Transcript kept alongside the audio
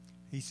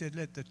He said,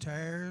 let the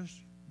tares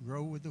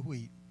grow with the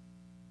wheat.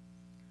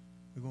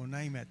 We're going to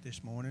name that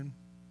this morning.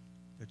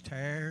 The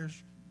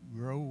tares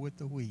grow with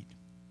the wheat.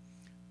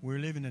 We're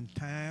living in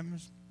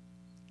times,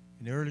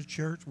 in the early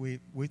church, we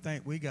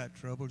think we got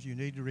troubles. You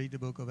need to read the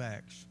book of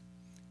Acts,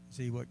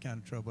 see what kind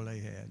of trouble they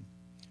had.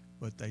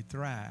 But they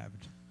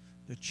thrived.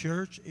 The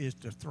church is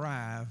to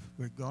thrive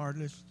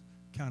regardless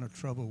kind of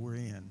trouble we're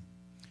in.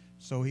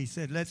 So he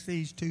said, let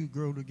these two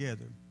grow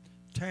together.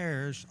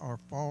 Tares are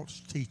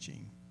false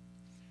teaching.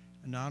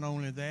 And not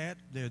only that,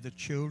 they're the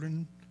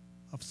children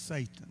of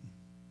Satan.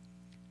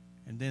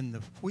 And then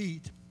the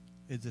wheat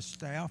is the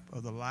staff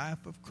of the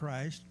life of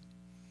Christ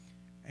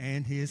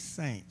and his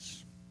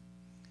saints.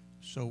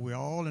 So we're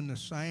all in the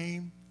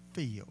same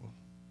field.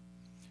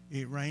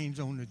 It rains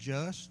on the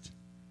just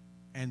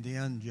and the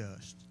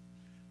unjust.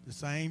 The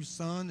same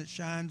sun that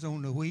shines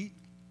on the wheat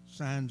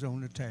shines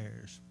on the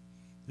tares.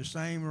 The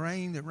same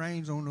rain that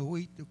rains on the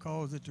wheat to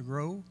cause it to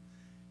grow,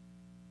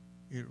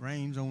 it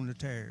rains on the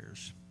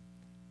tares.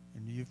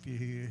 And if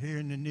you're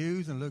hearing the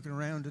news and looking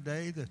around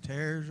today, the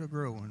tares are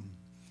growing.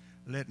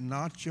 Let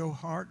not your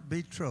heart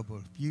be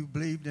troubled. If you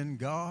believed in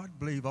God,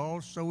 believe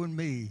also in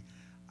me.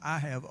 I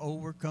have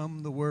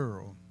overcome the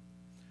world.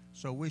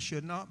 So we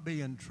should not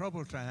be in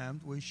troubled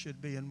times. We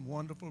should be in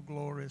wonderful,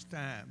 glorious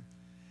times.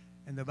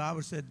 And the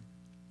Bible said,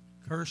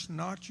 curse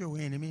not your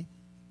enemy,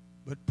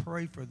 but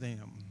pray for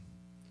them.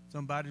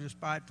 Somebody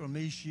despiteful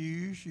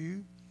misuse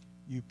you,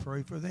 you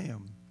pray for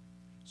them.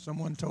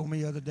 Someone told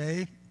me the other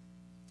day,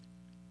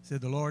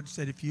 said the Lord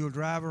said, if you'll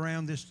drive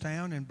around this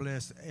town and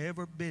bless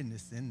every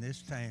business in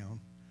this town,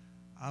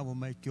 I will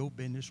make your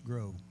business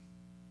grow.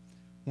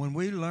 When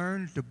we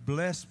learn to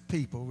bless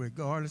people,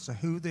 regardless of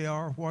who they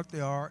are, what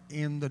they are,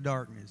 in the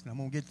darkness, and I'm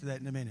going to get to that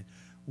in a minute,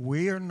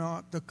 we are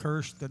not to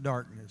curse the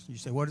darkness. You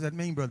say, what does that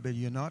mean, Brother Billy?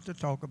 You're not to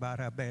talk about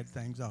how bad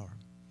things are.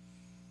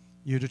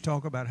 You're to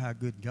talk about how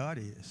good God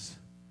is.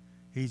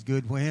 He's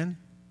good when?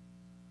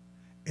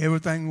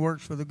 Everything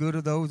works for the good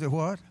of those that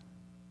what?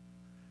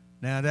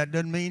 Now, that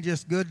doesn't mean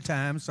just good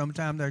times.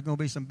 Sometimes there's going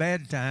to be some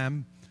bad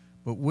time,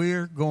 but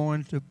we're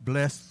going to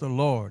bless the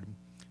Lord.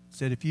 He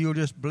said, if you'll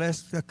just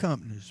bless the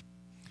companies.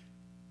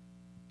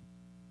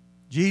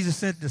 Jesus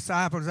sent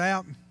disciples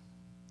out,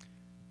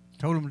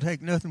 told them to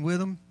take nothing with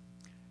them,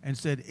 and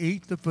said,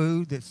 eat the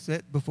food that's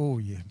set before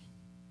you.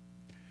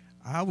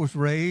 I was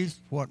raised,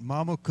 what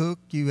mama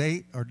cooked, you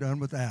ate or done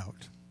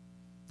without.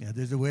 Now,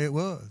 this is the way it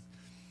was.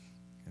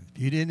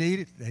 If you didn't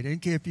eat it, they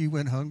didn't care if you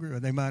went hungry, or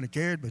they might have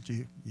cared, but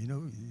you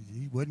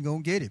wasn't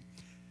going to get it.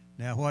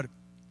 Now, what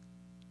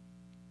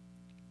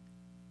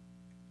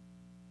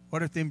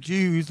if them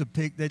Jews,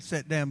 they'd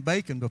set down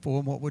bacon before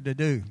them, what would they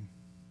do?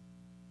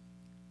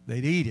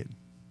 They'd eat it.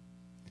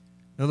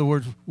 In other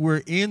words,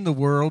 we're in the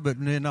world, but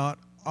we're not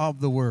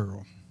of the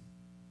world.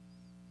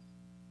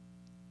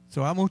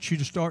 So I want you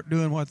to start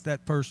doing what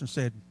that person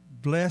said.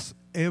 Bless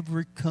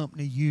every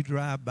company you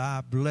drive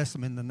by. Bless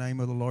them in the name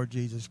of the Lord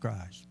Jesus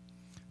Christ.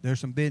 There's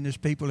some business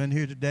people in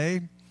here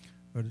today.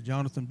 Brother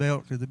Jonathan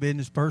Belt is the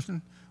business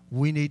person.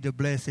 We need to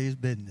bless his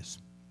business.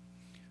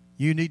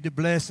 You need to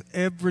bless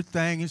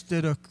everything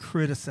instead of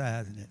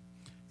criticizing it.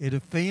 It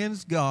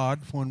offends God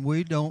when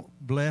we don't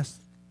bless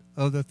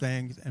other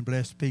things and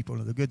bless people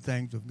and the good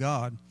things of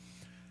God.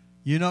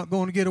 You're not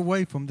going to get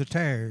away from the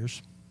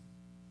tares.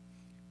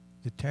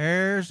 The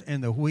tares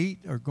and the wheat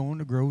are going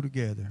to grow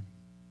together.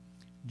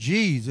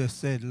 Jesus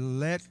said,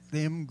 let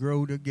them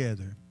grow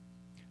together.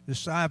 The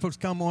disciples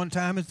come one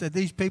time and said,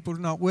 these people are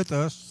not with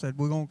us. Said,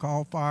 we're going to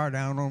call fire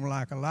down on them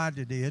like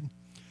Elijah did.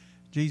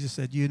 Jesus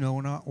said, you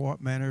know not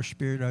what manner of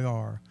spirit they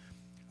are.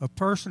 A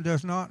person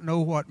does not know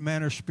what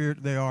manner of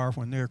spirit they are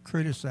when they're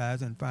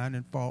criticizing,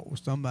 finding fault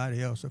with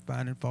somebody else, or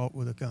finding fault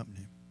with a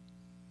company.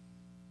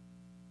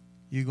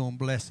 You're going to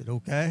bless it,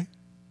 okay?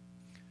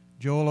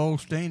 Joel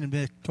Osteen and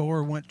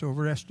Victoria went to a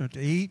restaurant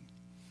to eat.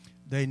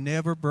 They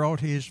never brought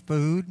his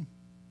food.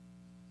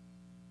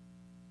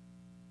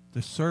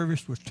 The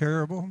service was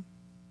terrible.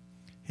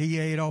 He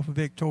ate off of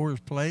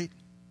Victoria's plate.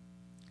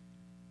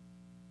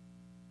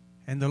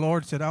 And the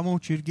Lord said, I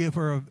want you to give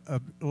her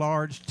a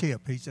large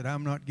tip. He said,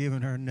 I'm not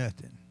giving her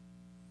nothing.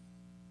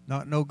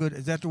 Not no good.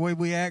 Is that the way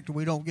we act?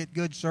 We don't get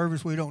good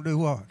service. We don't do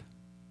what?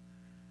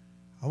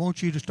 I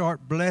want you to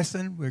start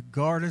blessing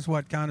regardless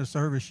what kind of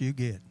service you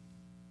get.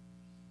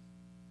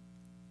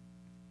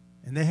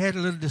 And they had a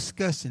little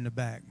discussion in the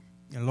back.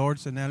 And the Lord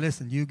said, now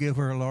listen, you give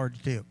her a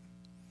large tip.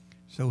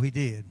 So he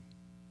did.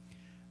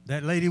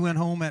 That lady went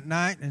home at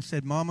night and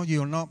said, Mama,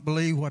 you'll not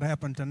believe what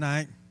happened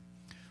tonight.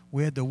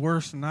 We had the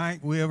worst night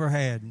we ever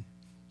had.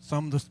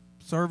 Some of the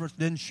servants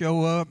didn't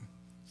show up.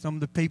 Some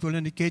of the people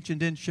in the kitchen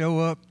didn't show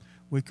up.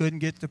 We couldn't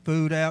get the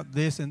food out,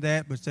 this and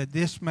that, but said,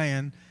 this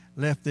man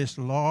left this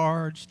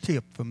large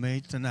tip for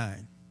me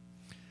tonight.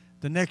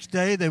 The next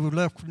day, they were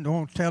left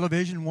on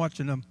television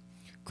watching a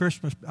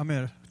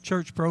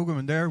church program,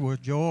 and there was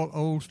Joel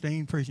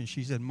Osteen preaching.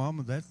 She said,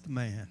 Mama, that's the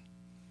man.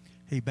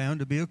 He bound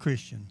to be a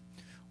Christian.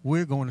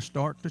 We're going to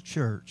start the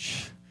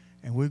church,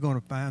 and we're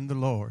going to find the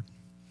Lord.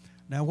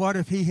 Now, what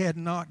if he had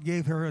not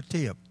gave her a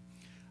tip?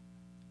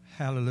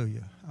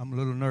 Hallelujah. I'm a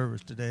little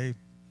nervous today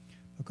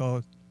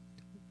because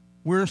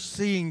we're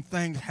seeing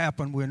things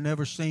happen we've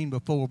never seen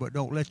before, but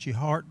don't let your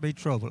heart be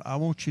troubled. I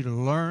want you to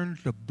learn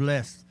to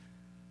bless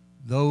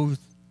those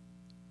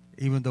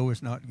even though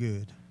it's not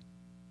good.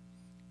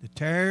 The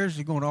tares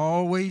are going to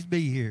always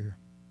be here.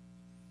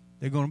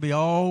 They're going to be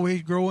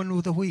always growing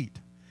with the wheat.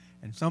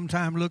 And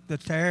sometimes, look, the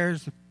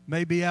tares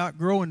may be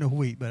outgrowing the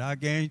wheat, but I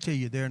guarantee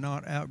you they're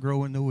not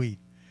outgrowing the wheat.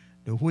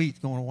 The wheat's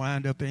going to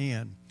wind up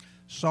in.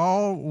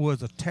 Saul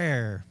was a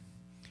tare.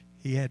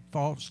 He had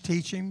false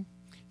teaching.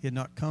 He had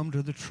not come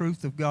to the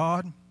truth of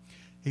God.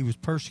 He was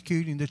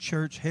persecuting the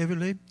church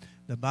heavily.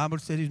 The Bible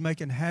said he's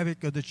making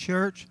havoc of the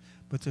church,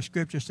 but the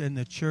scripture said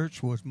the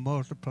church was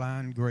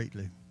multiplying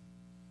greatly.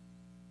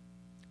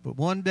 But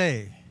one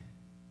day,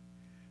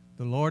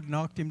 the Lord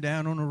knocked him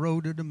down on the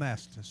road to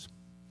Damascus.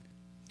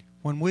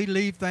 When we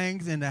leave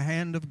things in the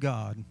hand of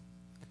God,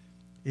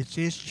 it's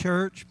His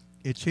church,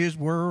 it's His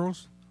world.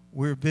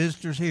 We're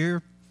visitors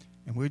here,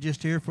 and we're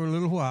just here for a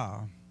little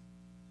while.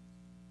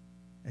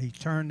 He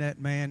turned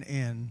that man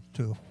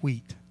into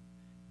wheat.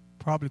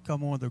 Probably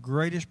become one of the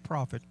greatest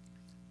prophets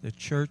the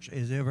church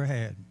has ever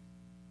had.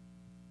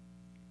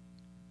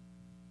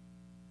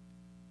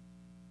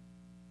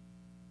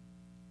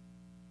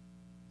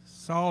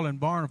 Saul and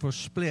Barnabas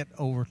split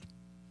over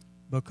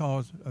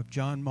because of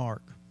John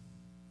Mark.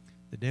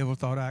 The devil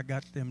thought, I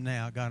got them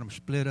now. I got them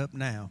split up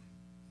now.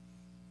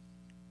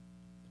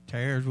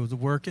 Tares was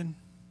working,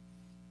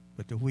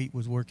 but the wheat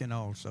was working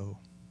also.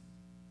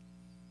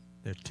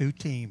 There are two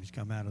teams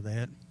come out of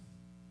that.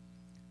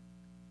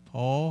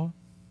 Paul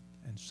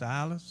and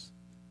Silas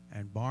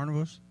and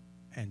Barnabas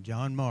and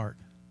John Mark.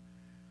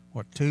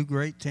 What two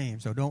great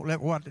teams. So don't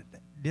let what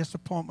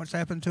disappointments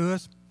happen to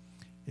us.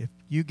 If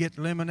you get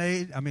lemon,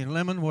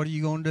 what are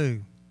you going to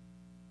do?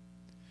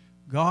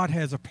 God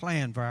has a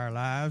plan for our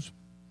lives,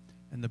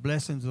 and the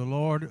blessings of the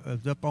Lord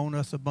is upon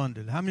us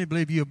abundantly. How many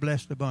believe you are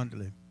blessed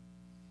abundantly?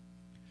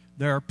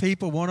 There are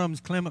people, one of them is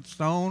Clement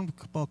Stone,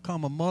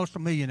 become a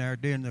multimillionaire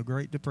during the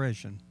Great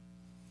Depression.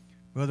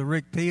 Brother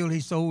Rick Peel, he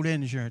sold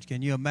insurance.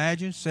 Can you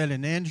imagine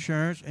selling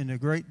insurance in the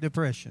Great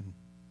Depression?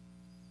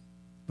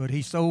 But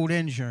he sold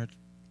insurance.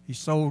 He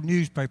sold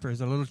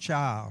newspapers as a little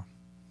child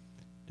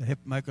to help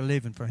make a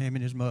living for him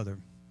and his mother.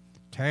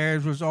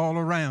 Tares was all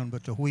around,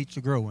 but the wheats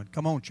are growing.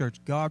 Come on, church.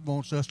 God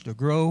wants us to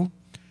grow.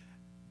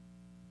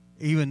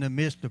 Even in the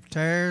midst of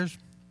tares,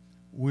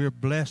 we're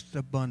blessed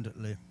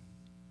abundantly.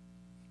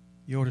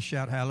 You ought to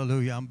shout,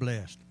 hallelujah, I'm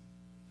blessed.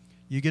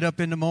 You get up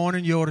in the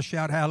morning, you ought to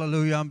shout,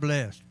 hallelujah, I'm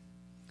blessed.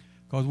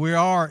 Because we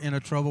are in a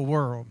troubled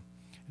world.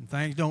 And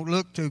things don't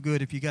look too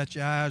good if you got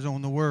your eyes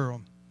on the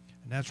world.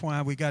 And that's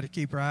why we got to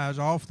keep our eyes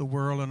off the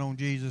world and on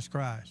Jesus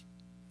Christ.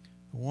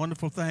 The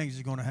wonderful things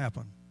are going to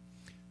happen.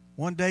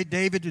 One day,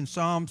 David in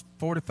Psalms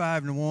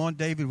 45:1,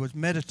 David was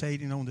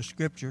meditating on the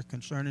scripture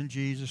concerning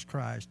Jesus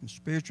Christ and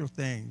spiritual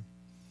things.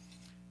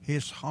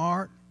 His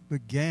heart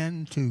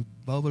began to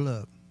bubble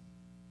up.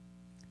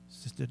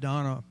 Sister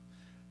Donna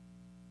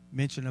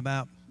mentioned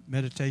about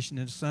meditation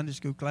in the Sunday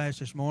school class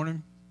this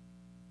morning.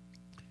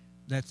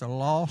 That's a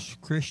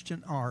lost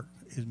Christian art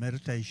is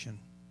meditation.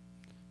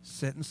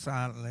 Sitting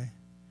silently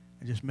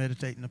and just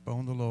meditating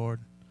upon the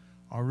Lord,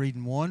 or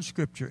reading one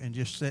scripture and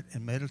just sit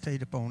and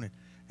meditate upon it.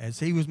 As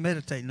he was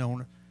meditating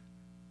on it,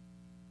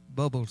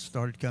 bubbles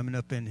started coming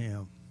up in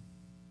him.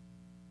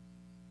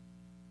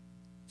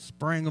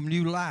 Spring of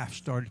new life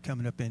started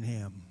coming up in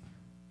him.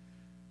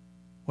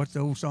 What's the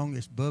old song?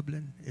 It's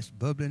bubbling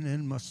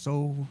in my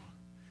soul.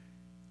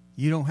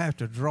 You don't have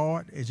to draw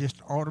it. It's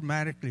just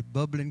automatically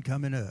bubbling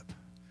coming up,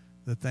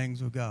 the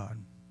things of God.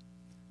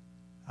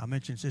 I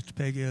mentioned Sister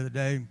Peggy the other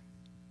day,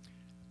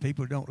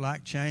 people don't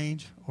like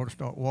change or to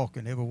start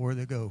walking everywhere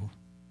they go.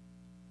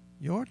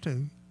 You ought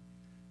to.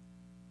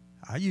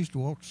 I used to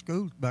walk to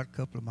school about a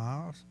couple of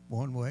miles,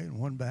 one way and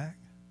one back.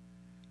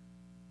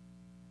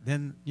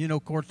 Then,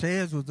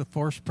 Cortez was the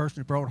first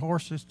person that brought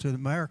horses to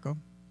America.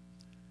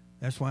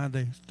 That's why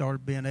they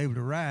started being able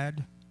to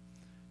ride.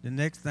 The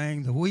next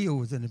thing, the wheel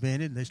was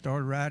invented. They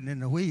started riding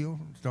in the wheel,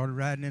 started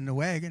riding in the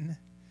wagon.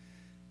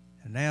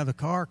 And now the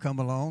car come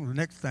along. The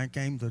next thing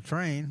came the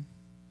train.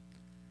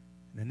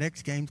 The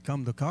next game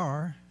come the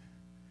car.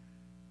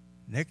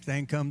 Next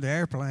thing come the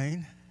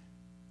airplane.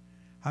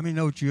 How many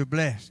know that you're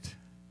blessed?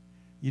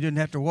 You didn't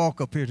have to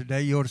walk up here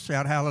today. You ought to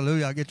shout,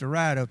 hallelujah, I get to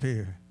ride up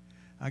here.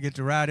 I get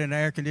to ride in an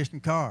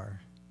air-conditioned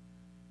car.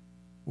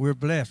 We're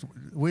blessed.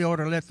 We ought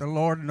to let the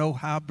Lord know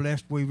how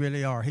blessed we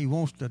really are. He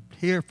wants to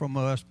hear from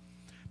us,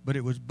 but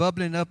it was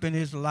bubbling up in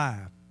his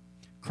life.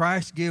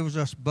 Christ gives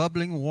us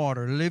bubbling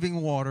water,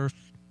 living water,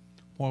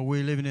 while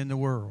we're living in the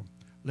world.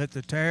 Let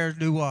the tares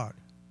do what?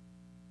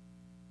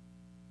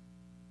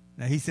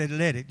 Now, he said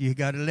let it. You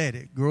got to let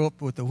it grow up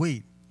with the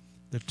wheat.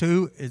 The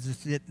two is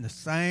getting the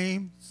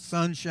same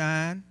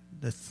sunshine.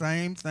 The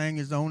same thing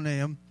is on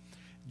them.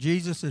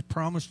 Jesus has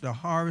promised a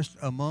harvest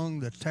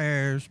among the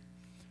tares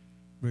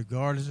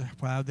regardless of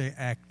how they're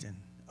acting.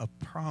 A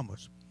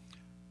promise.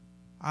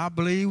 I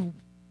believe,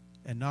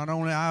 and not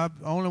only I,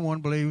 only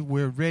one believe,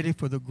 we're ready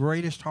for the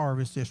greatest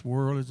harvest this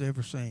world has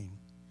ever seen.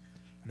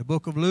 The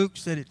book of Luke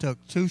said it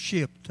took 2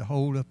 ships to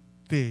hold a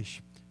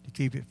fish to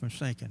keep it from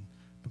sinking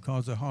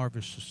because the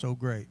harvest is so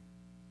great.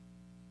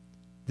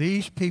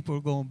 These people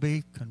are going to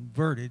be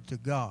converted to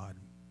God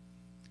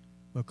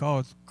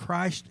because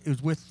Christ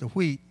is with the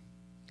wheat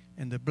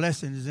and the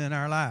blessing is in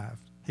our life.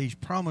 He's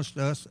promised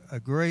us a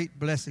great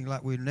blessing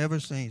like we've never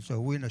seen, so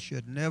we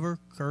should never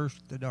curse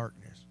the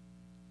darkness.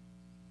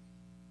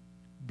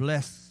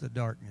 Bless the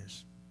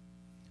darkness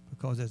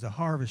because there's a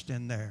harvest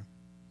in there.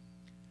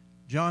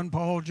 John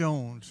Paul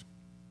Jones,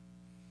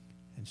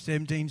 in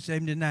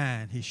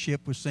 1779, his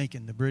ship was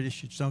sinking. The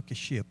British had sunk his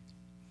ship.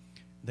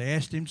 They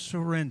asked him to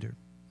surrender.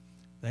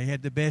 They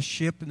had the best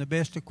ship and the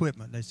best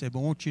equipment. They said,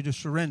 "We want you to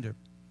surrender."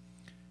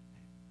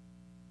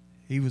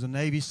 He was a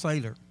Navy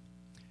sailor.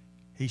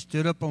 He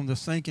stood up on the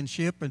sinking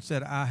ship and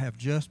said, "I have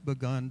just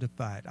begun to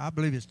fight." I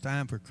believe it's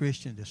time for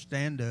Christians to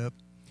stand up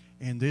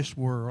in this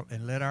world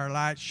and let our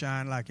light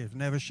shine like it's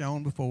never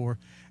shone before,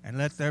 and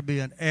let there be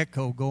an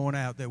echo going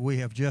out that we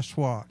have just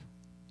what?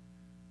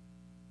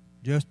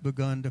 Just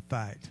begun to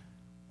fight.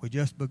 We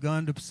just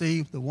begun to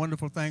see the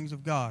wonderful things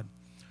of God.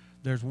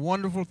 There's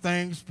wonderful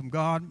things from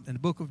God in the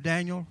book of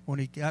Daniel. When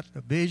he got the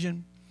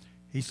vision,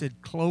 he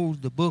said, "Close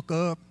the book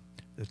up.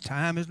 The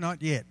time is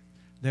not yet."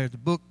 There's a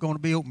book going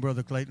to be open,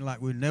 Brother Clayton,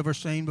 like we've never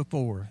seen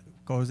before.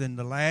 Because in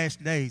the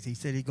last days, he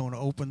said he's going to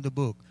open the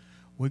book.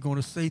 We're going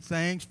to see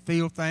things,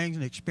 feel things,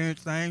 and experience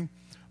things.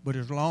 But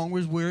as long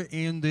as we're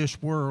in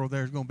this world,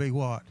 there's going to be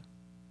what?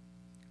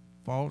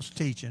 False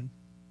teaching.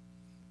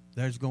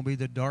 There's going to be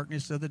the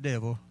darkness of the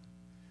devil.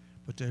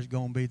 But there's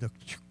going to be the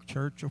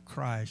church of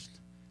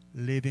Christ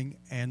living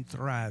and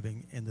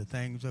thriving in the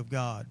things of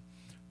God.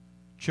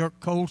 Chuck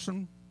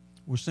Colson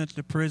was sent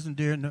to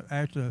prison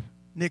after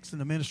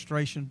Nixon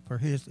administration for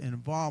his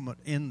involvement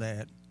in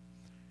that.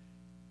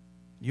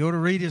 You ought to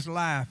read his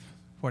life,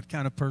 what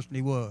kind of person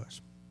he was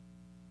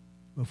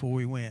before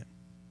he went.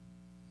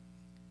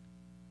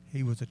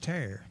 He was a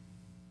terror.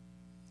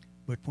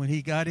 But when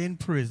he got in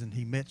prison,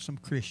 he met some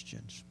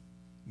Christians,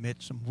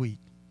 met some wheat,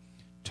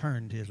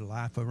 turned his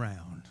life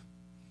around.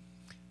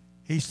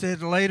 He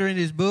said later in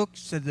his book,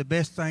 said the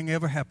best thing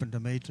ever happened to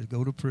me to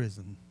go to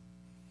prison.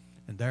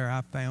 And there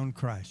I found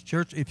Christ.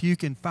 Church, if you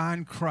can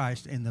find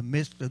Christ in the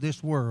midst of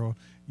this world,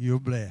 you're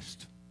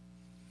blessed.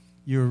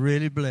 You're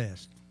really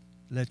blessed.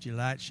 Let your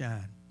light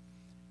shine.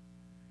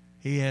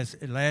 He has,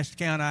 at last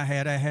count I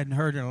hadn't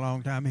heard in a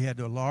long time, he had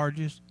the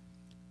largest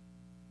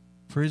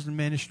prison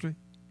ministry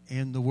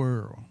in the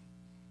world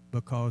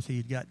because he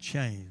had got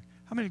changed.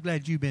 How many are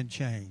glad you've been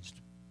changed?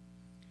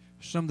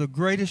 Some of the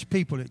greatest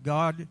people that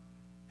God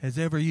has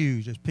ever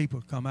used is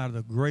people come out of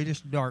the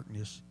greatest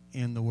darkness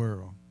in the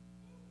world.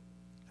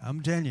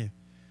 I'm telling you,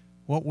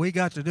 what we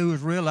got to do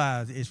is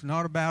realize it's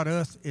not about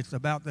us, it's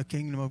about the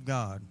kingdom of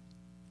God.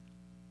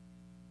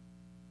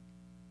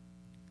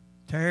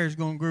 Tares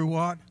going to grow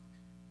what?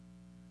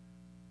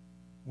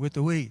 With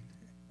the wheat.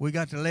 We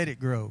got to let it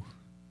grow.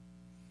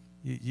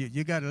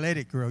 You got to let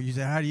it grow. You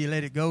say, how do you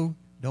let it go?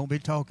 Don't be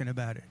talking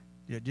about it.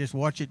 You just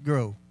watch it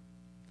grow.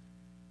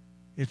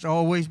 It's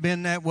always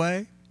been that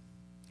way.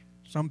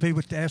 Some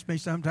people ask me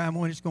sometime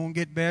when it's going to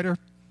get better.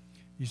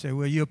 You say,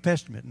 well, you're a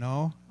pessimist.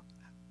 No,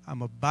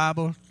 I'm a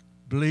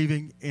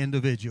Bible-believing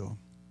individual.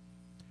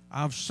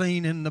 I've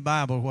seen in the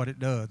Bible what it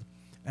does.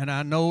 And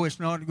I know it's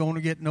not going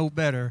to get no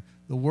better.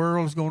 The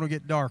world's going to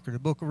get darker. The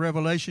book of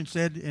Revelation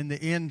said in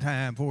the end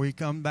time before he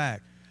come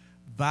back,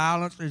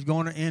 violence is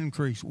going to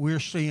increase. We're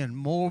seeing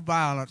more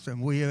violence than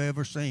we have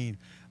ever seen.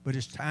 But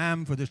it's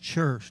time for the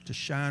church to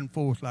shine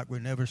forth like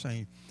we've never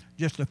seen.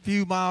 Just a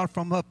few miles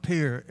from up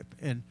here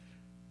in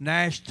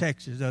Nash,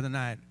 Texas, the other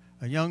night,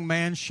 a young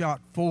man killed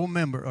 4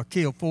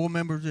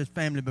 members of his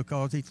family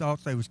because he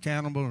thought they was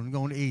cannibal and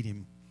going to eat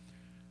him.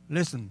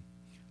 Listen,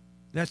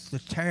 that's the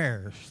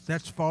tares.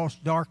 That's false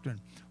doctrine.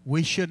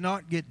 We should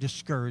not get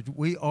discouraged.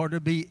 We ought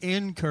to be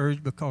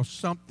encouraged because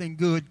something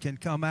good can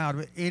come out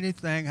of it,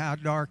 anything how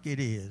dark it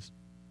is.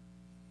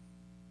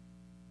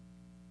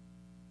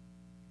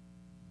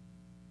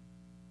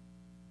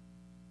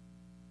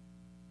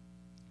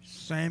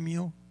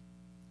 Samuel,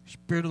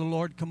 Spirit of the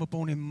Lord come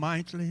upon him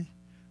mightily,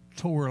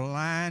 tore a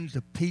lion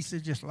to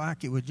pieces just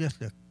like it was just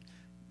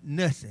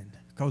nothing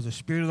because the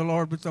Spirit of the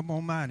Lord was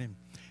upon him.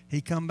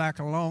 He come back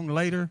along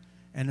later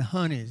and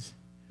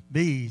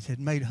bees had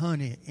made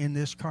honey in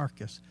this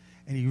carcass.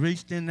 And he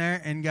reached in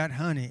there and got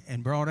honey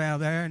and brought out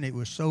there, and it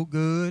was so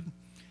good.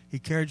 He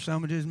carried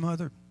some to his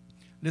mother.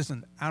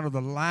 Listen, out of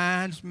the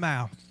lion's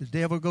mouth, the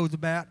devil goes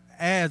about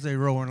as a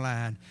roaring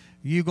lion.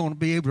 You're going to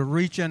be able to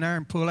reach in there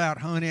and pull out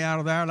honey out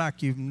of there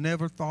like you've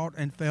never thought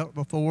and felt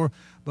before,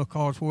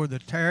 because where the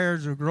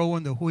tares are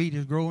growing, the wheat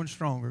is growing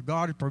stronger.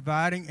 God is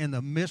providing in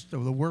the midst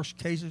of the worst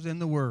cases in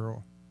the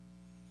world.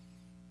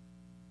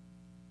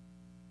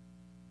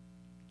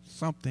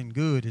 Something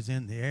good is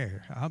in the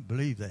air. I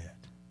believe that.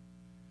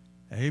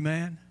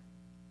 Amen.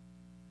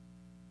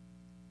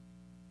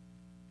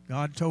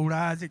 God told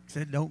Isaac,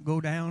 said, don't go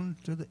down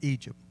to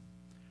Egypt.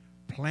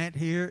 Plant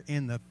here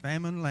in the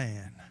famine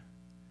land,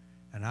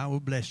 and I will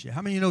bless you.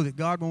 How many of you know that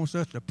God wants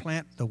us to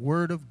plant the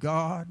Word of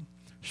God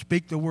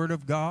Speak the word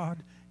of God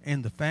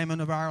in the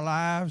famine of our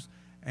lives,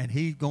 and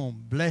he's going to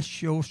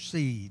bless your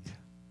seed.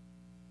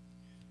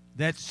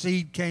 That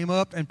seed came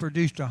up and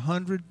produced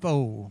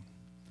 100-fold.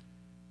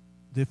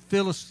 The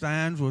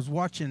Philistines was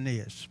watching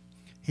this.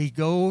 He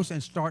goes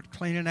and starts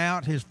cleaning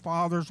out his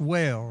father's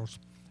wells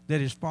that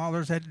his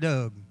fathers had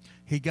dug.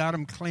 He got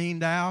them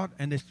cleaned out,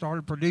 and they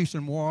started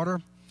producing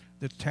water.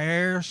 The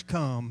tares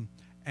come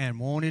and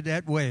wanted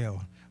that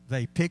well.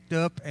 They picked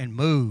up and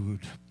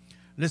moved.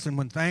 Listen,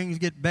 when things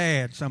get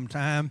bad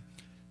sometime,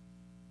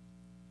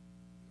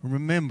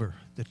 remember,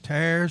 the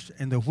tares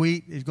and the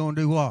wheat is going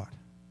to do what?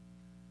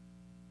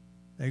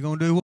 They're going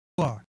to do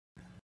what?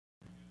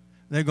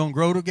 They're going to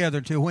grow together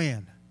until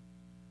when?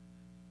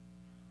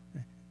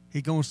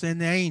 He's going to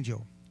send the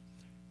angel.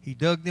 He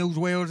dug those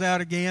wells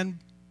out again,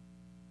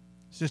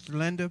 Sister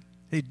Linda.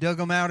 He dug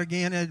them out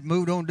again and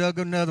moved on, dug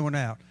another one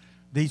out.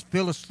 These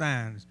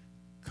Philistines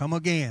come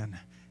again,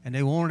 and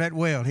they wanted that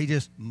well. He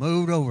just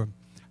moved over.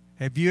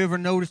 Have you ever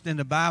noticed in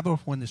the Bible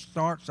when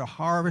the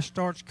harvest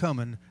starts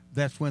coming,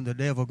 that's when the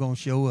devil going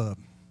to show up?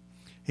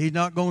 He's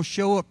not going to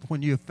show up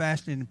when you're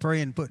fasting and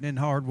praying and putting in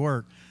hard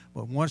work.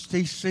 But once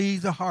he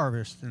sees the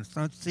harvest and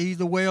sees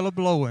the well a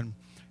blowing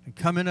and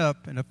coming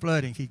up and the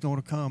flooding, he's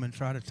going to come and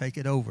try to take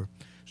it over.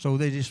 So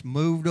they just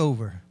moved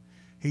over.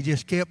 He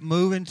just kept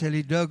moving till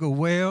he dug a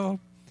well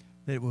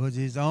that was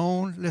his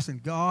own.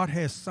 Listen, God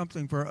has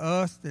something for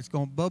us that's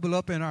going to bubble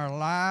up in our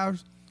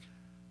lives.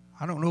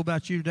 I don't know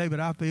about you today, but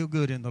I feel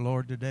good in the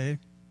Lord today.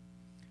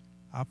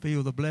 I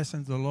feel the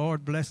blessings of the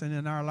Lord blessing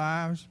in our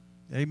lives.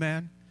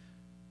 Amen.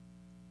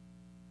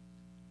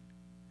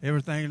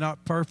 Everything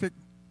not perfect.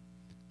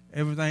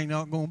 Everything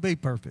not going to be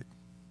perfect.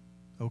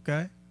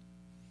 Okay?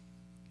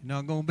 You're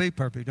not going to be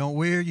perfect. Don't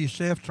wear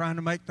yourself trying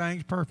to make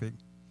things perfect.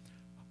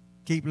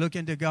 Keep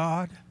looking to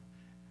God.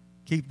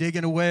 Keep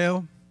digging a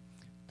well.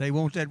 They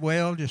want that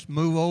well, just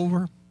move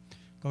over,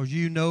 because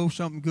you know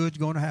something good's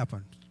going to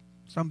happen.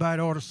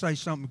 Somebody ought to say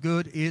something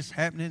good is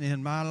happening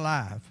in my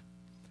life.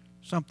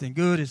 Something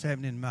good is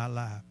happening in my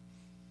life.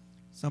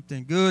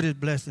 Something good is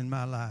blessing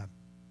my life.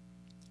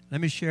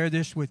 Let me share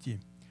this with you.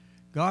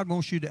 God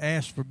wants you to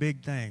ask for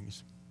big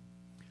things.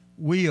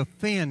 We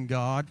offend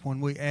God when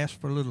we ask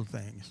for little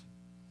things.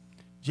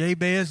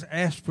 Jabez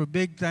asked for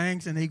big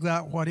things, and he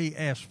got what he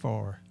asked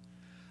for.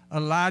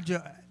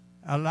 Elisha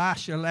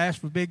asked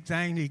for big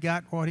things, he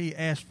got what he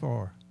asked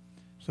for.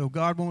 So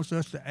God wants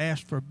us to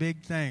ask for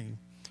big things.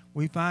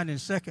 We find in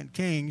 2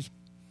 Kings,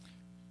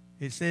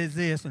 it says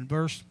this in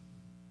verse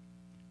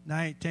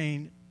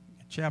 19,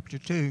 chapter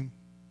 2.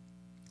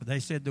 They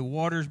said the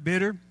water's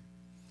bitter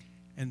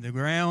and the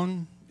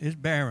ground is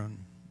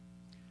barren,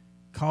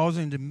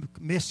 causing the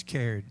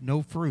miscarried,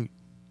 no fruit.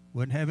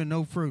 Wasn't having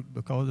no fruit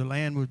because the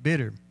land was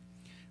bitter.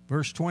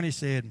 Verse 20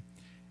 said,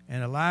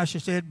 and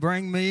Elisha said,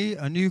 bring me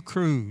a new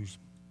cruse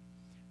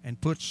and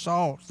put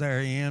salt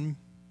therein.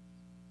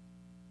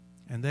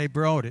 And they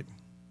brought it.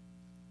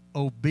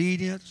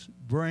 Obedience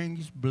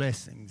brings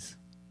blessings.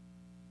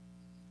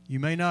 You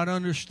may not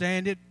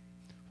understand it.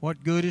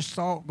 What good is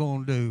salt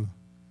going to do?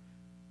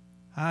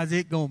 How's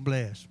it going to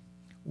bless?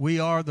 We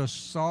are the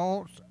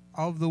salt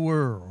of the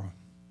world.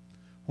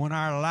 When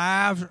our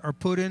lives are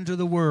put into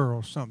the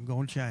world, something's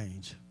going to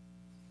change.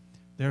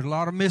 There's a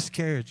lot of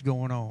miscarriage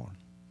going on.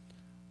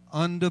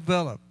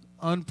 Undeveloped,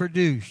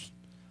 unproduced.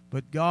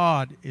 But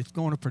God is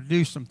going to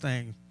produce some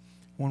things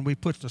when we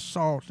put the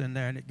salt in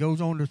there. And it goes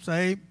on to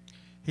say,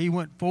 he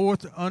went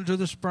forth unto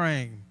the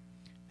spring.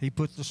 He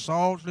put the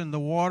salt in the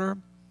water.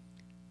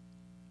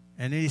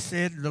 And he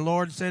said, the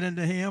Lord said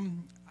unto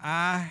him,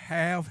 I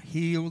have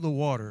healed the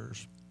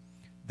waters.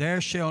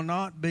 There shall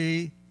not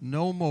be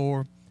no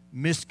more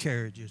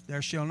miscarriages.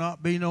 There shall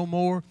not be no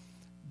more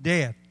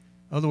death.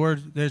 In other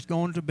words, there's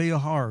going to be a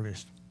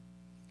harvest.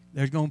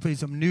 There's going to be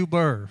some new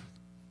birth.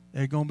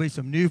 There's going to be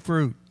some new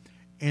fruit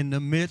in the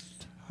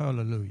midst.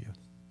 Hallelujah.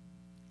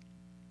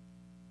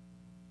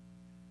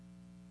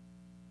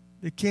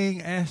 The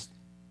king asked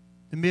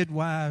the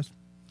midwives,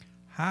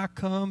 how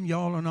come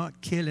y'all are not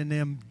killing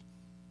them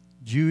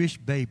Jewish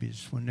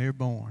babies when they're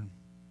born?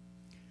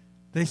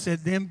 They said,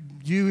 them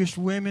Jewish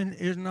women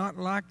is not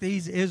like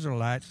these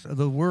Israelites of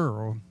the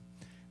world.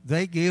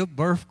 They give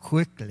birth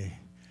quickly.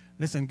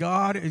 Listen,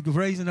 God is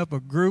raising up a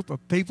group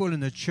of people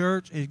in the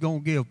church. Is going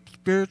to give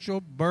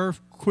spiritual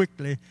birth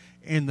quickly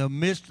in the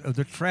midst of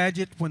the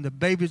tragedy. When the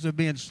babies are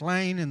being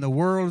slain and the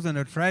world's in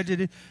a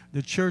tragedy,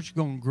 the church is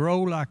going to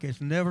grow like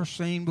it's never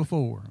seen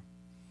before.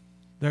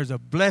 There's a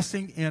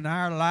blessing in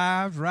our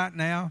lives right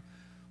now.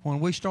 When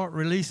we start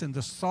releasing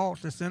the salt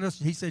that's in us,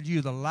 he said,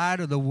 you're the light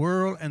of the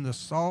world and the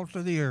salt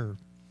of the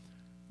earth.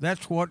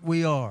 That's what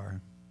we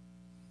are.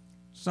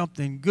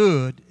 Something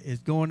good is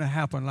going to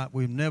happen like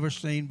we've never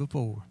seen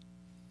before.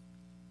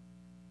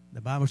 The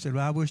Bible said,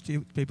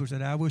 people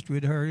said, I wish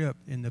we'd hurry up.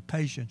 In the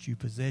patience you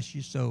possess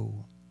your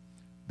soul.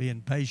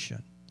 Being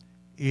patient.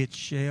 It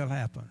shall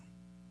happen.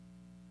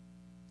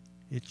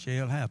 It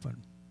shall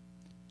happen.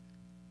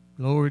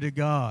 Glory to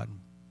God.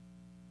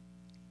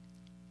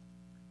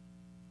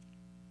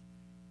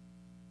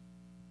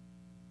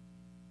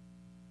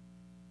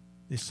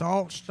 The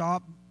salt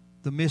stopped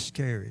the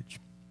miscarriage.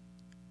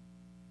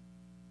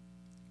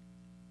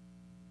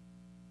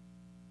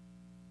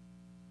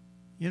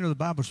 You know, the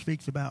Bible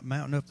speaks about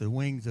mounting up the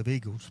wings of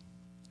eagles.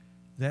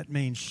 That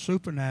means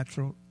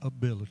supernatural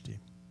ability.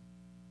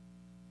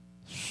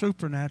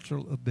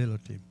 Supernatural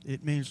ability.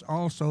 It means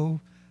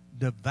also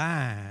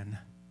divine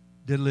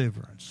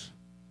deliverance.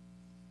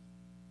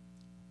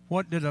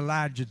 What did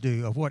Elijah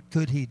do, or what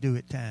could he do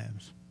at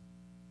times?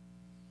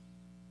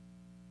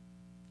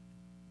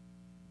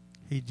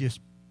 He'd just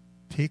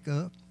pick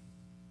up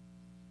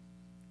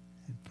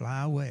and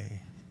fly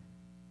away.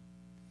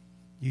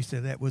 You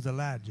said that was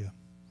Elijah.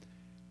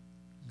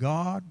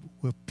 God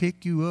will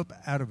pick you up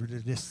out of a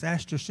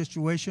disaster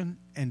situation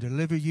and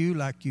deliver you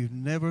like you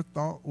never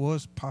thought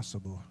was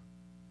possible.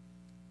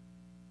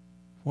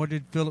 What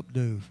did Philip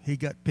do? He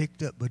got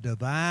picked up by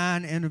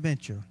divine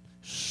intervention,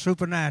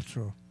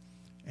 supernatural,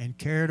 and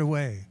carried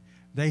away.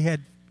 They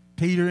had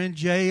Peter in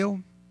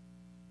jail.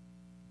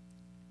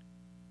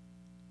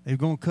 They were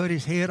going to cut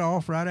his head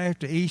off right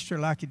after Easter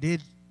like he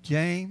did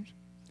James.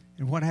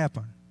 And what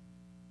happened?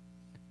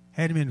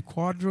 Had him in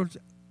quadrilles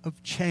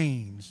of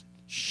chains,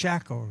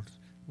 shackled,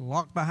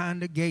 locked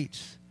behind the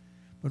gates.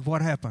 But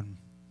what happened?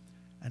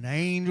 An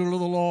angel of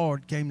the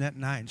Lord came that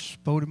night and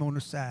smote him on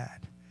the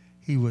side.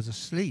 He was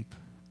asleep,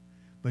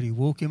 but he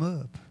woke him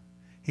up.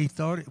 He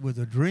thought it was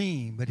a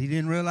dream, but he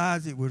didn't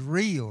realize it was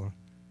real.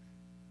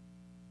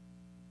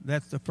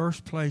 That's the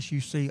first place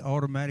you see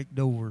automatic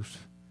doors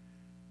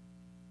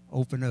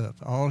open up.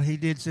 All he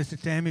did, Sister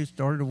Tammy,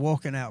 started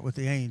walking out with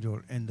the angel,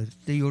 and the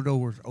steel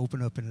doors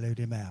opened up and let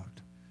him out.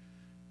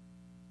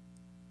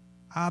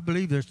 I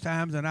believe there's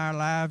times in our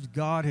lives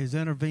God has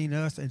intervened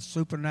us in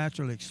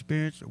supernatural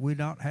experience that we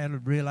not had to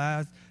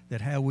realize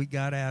that how we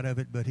got out of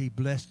it, but he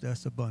blessed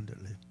us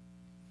abundantly.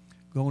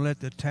 Going to let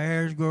the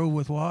tares grow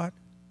with what?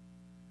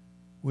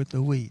 With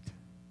the wheat.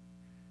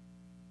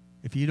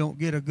 If you don't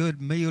get a good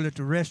meal at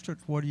the restaurant,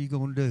 what are you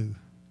going to do?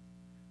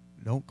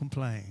 Don't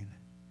complain.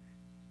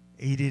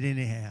 Eat it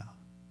anyhow.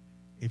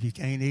 If you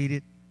can't eat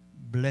it,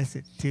 bless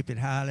it, tip it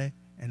highly,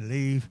 and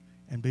leave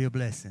and be a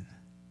blessing.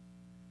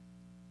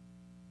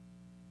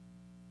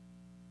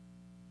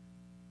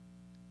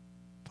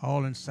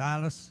 Paul and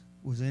Silas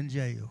was in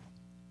jail.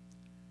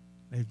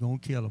 They're going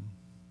to kill them.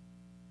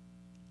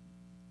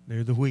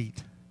 They're the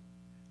wheat.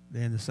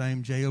 They're in the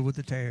same jail with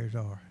the tares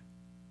are.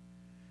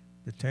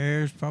 The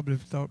tares probably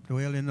thought,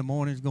 well, in the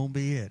morning is going to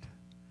be it.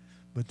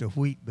 But the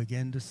wheat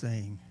began to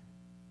sing.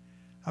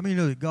 How many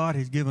know that God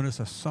has given us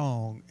a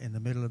song in the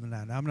middle of the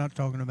night? I'm not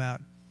talking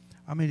about,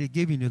 He's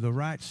giving you the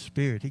right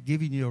spirit. He's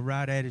giving you a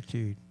right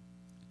attitude.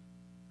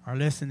 Our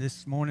lesson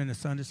this morning in the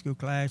Sunday school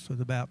class was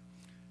about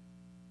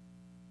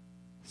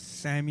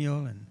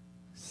Samuel and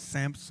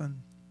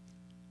Samson.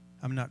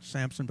 Not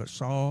Samson, but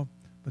Saul.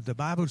 But the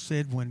Bible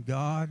said when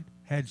God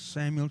had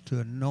Samuel to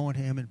anoint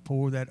him and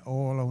pour that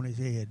oil on his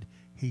head,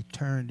 he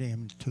turned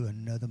him to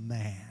another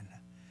man.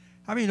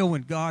 How many know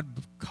when God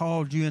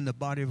called you in the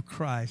body of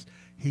Christ,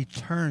 he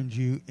turned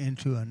you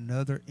into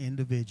another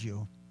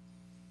individual?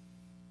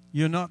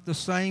 You're not the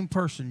same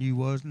person you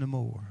was no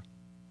more.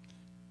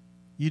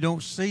 You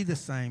don't see the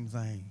same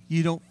thing.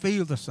 You don't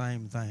feel the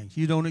same things.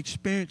 You don't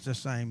experience the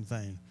same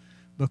thing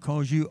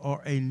because you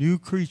are a new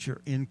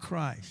creature in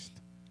Christ.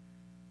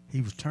 He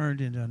was turned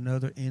into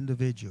another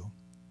individual.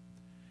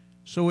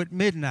 So at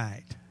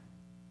midnight,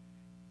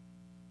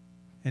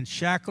 in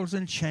shackles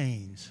and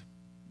chains,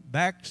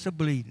 backs a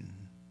bleeding,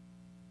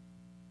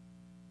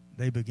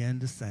 they began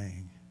to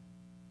sing.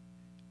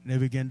 They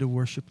began to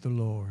worship the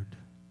Lord.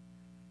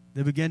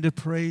 They began to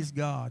praise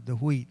God. The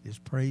wheat is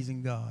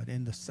praising God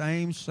in the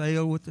same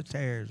sail with the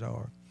tares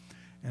are.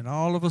 And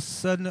all of a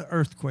sudden, an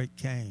earthquake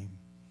came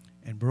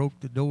and broke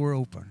the door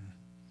open.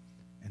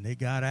 And they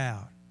got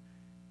out.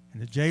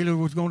 And the jailer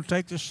was going to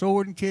take the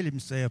sword and kill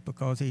himself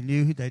because he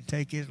knew they'd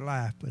take his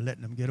life by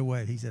letting them get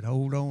away. He said,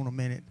 hold on a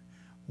minute.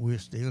 We're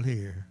still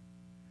here.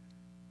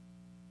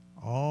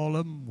 All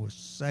of them were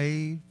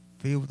saved,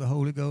 filled with the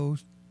Holy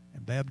Ghost,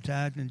 and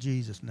baptized in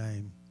Jesus'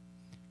 name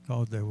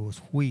because there was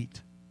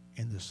wheat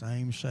in the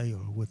same sail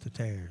with the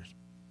tares.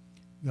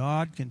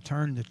 God can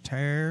turn the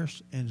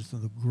tares into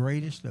the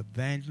greatest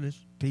evangelist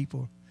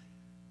people,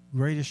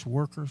 greatest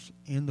workers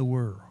in the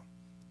world.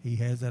 He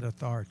has that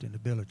authority and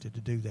ability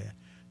to do that,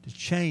 to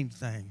change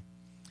things.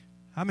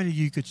 How many of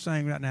you could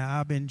sing right now,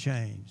 I've been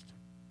changed?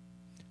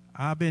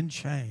 I've been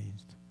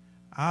changed.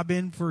 I've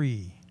been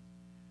free.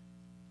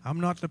 I'm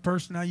not the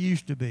person I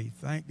used to be.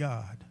 Thank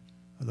God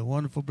for the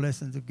wonderful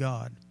blessings of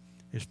God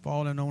is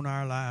falling on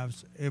our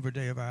lives every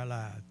day of our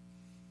lives.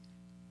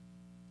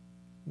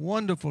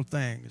 Wonderful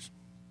things.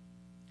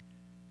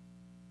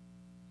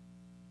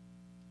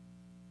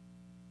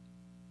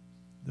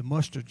 The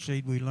mustard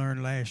seed we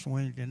learned last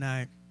Wednesday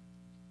night,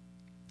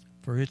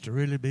 for it to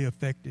really be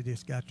effective,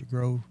 it's got to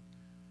grow.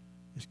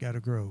 It's got to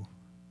grow.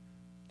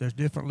 There's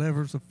different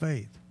levels of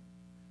faith.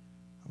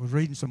 I was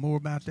reading some more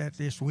about that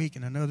this week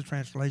in another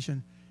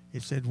translation.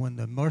 It said when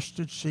the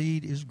mustard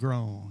seed is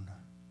grown,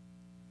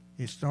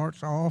 it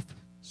starts off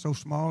so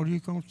small you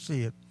can't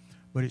see it,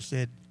 but it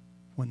said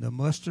when the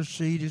mustard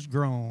seed is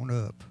grown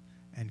up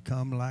and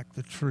come like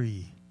the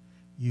tree,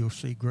 you'll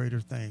see greater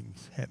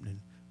things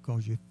happening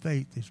because your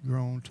faith is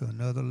grown to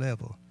another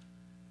level.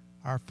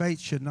 Our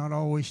faith should not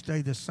always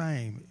stay the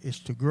same.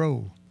 It's to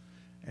grow,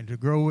 and to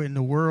grow in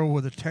the world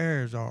where the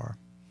tares are.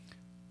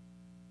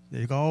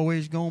 There's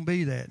always going to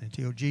be that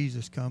until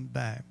Jesus comes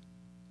back.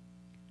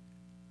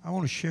 I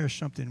want to share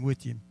something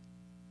with you.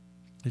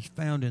 It's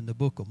found in the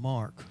book of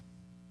Mark.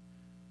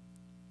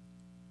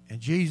 And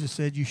Jesus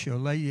said, you shall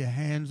lay your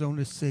hands on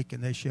the sick,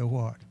 and they shall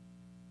what?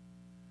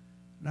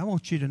 And I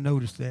want you to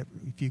notice that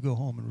if you go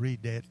home and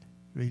read that.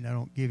 I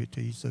don't give it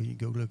to you so you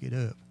can go look it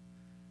up.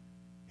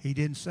 He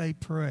didn't say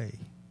pray.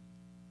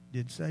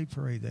 Didn't say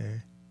pray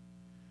there.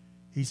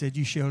 He said,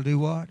 you shall do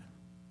what?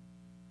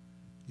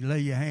 You lay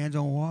your hands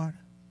on what?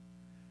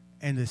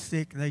 And the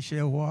sick, they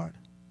shall what?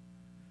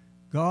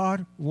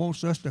 God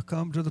wants us to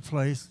come to the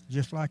place,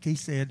 just like he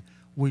said,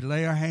 we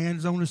lay our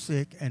hands on the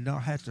sick and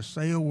not have to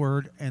say a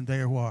word, and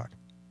they're what?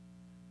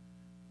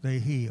 They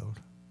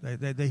healed.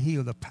 They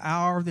heal. The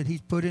power that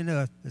he's put in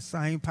us, the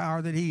same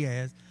power that he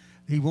has,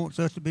 he wants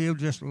us to be able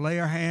to just lay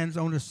our hands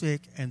on the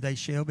sick, and they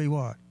shall be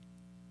what?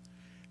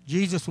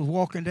 Jesus was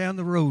walking down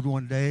the road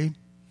one day,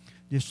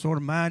 just sort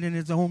of minding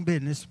his own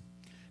business.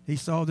 He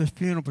saw this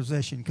funeral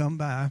procession come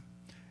by,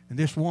 and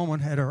this woman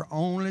had her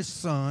only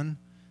son,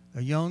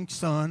 a young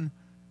son,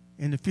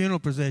 in the funeral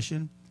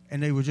procession,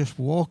 and they were just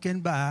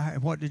walking by,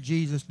 and what did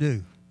Jesus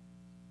do?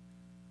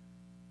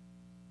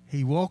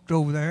 He walked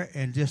over there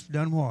and just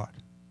done what?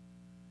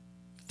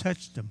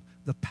 Touched them.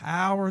 The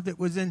power that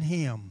was in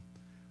him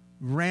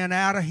ran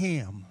out of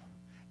him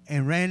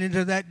and ran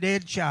into that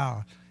dead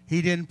child.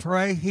 He didn't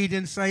pray. He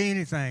didn't say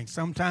anything.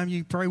 Sometimes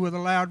you pray with a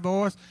loud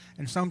voice,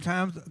 and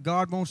sometimes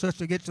God wants us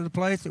to get to the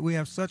place that we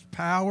have such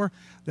power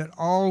that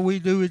all we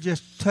do is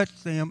just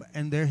touch them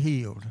and they're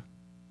healed.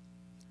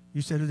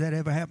 You said, did that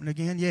ever happen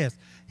again? Yes.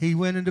 He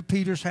went into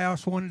Peter's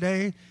house one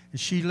day, and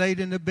she laid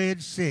in the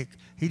bed sick.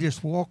 He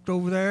just walked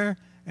over there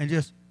and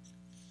just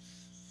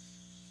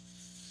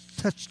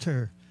touched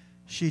her.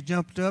 She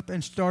jumped up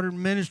and started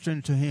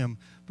ministering to him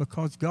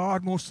because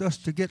God wants us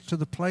to get to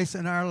the place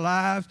in our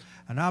lives,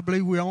 and I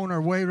believe we're on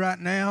our way right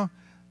now,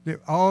 that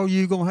all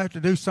you're going to have to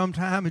do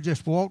sometime is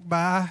just walk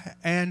by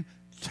and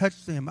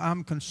touch them.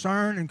 I'm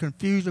concerned and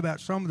confused about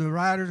some of the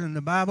writers in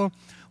the Bible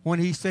when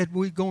he said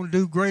we're going to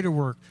do greater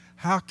work.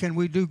 How can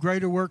we do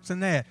greater works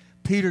than that?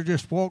 Peter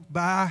just walked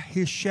by.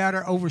 His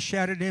shadow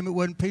overshadowed him. It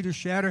wasn't Peter's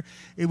shadow.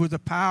 It was the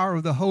power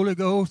of the Holy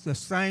Ghost, the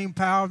same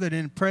power that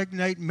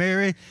impregnated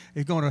Mary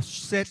is going to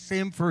set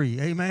them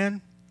free.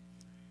 Amen?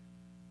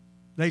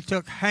 They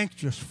took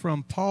handkerchiefs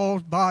from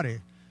Paul's body,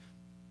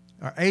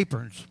 or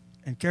aprons,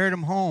 and carried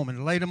them home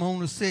and laid them on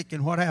the sick,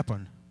 and what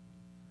happened?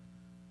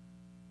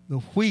 The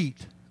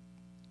wheat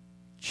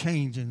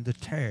changing the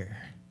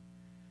tare,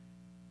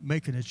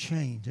 making a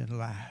change in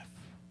life.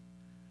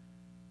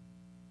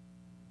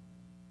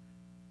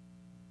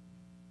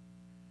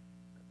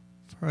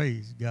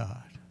 Praise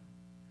God.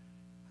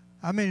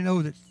 How many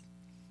know that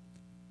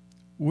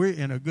we're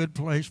in a good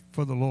place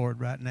for the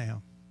Lord right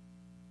now?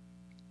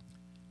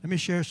 Let me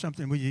share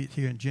something with you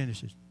here in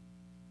Genesis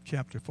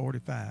chapter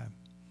 45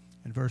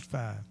 and verse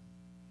 5.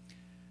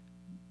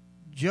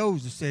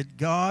 Joseph said,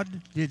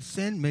 God did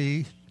send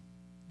me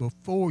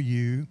before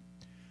you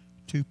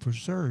to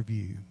preserve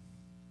you.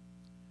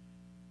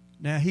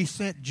 Now, he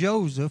sent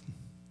Joseph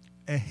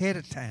ahead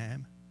of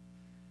time.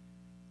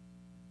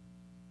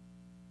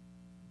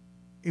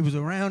 It was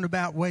a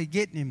roundabout way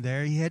getting him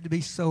there. He had to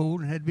be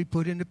sold and had to be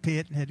put in the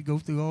pit and had to go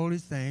through all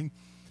his things.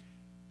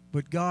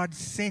 But God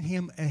sent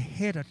him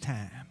ahead of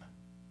time.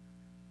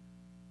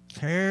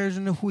 Tares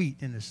and the wheat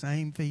in the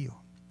same field.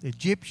 The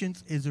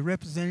Egyptians is a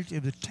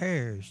representative of the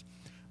tares.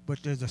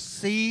 But there's a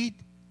seed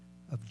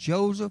of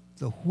Joseph.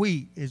 The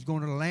wheat is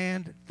going to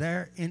land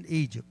there in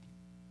Egypt.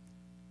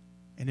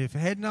 And if it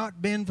had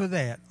not been for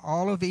that,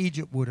 all of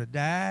Egypt would have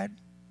died.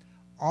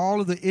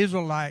 All of the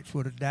Israelites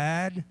would have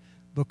died,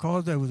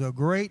 because there was a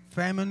great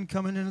famine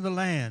coming into the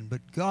land. But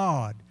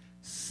God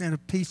sent a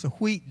piece of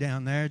wheat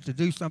down there to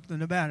do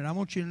something about it. I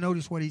want you to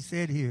notice what he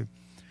said here.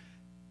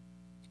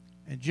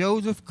 And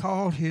Joseph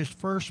called his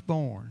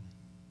firstborn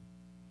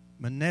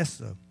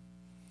Manasseh,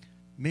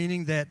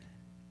 meaning that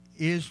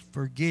is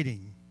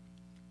forgetting.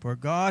 For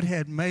God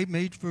had made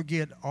me to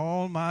forget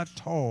all my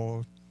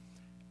toil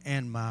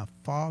and my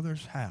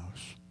father's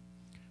house.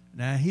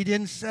 Now, he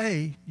didn't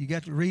say, you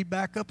got to read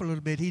back up a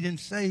little bit, he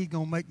didn't say he's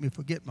going to make me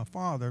forget my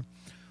father.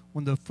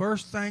 When the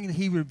first thing that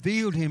he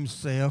revealed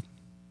himself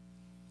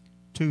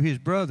to his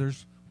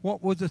brothers,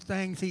 what was the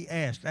things he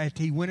asked?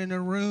 After he went in a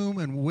room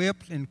and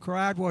wept and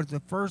cried, what was the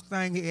first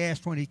thing he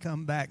asked when he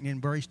come back and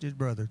embraced his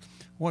brothers?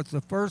 What's the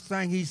first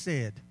thing he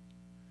said?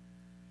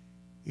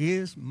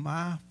 Is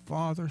my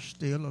father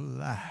still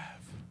alive?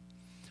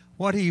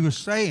 What he was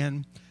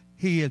saying,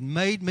 he had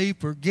made me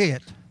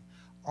forget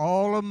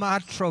all of my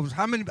troubles.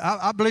 How many?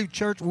 I believe,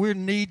 church, we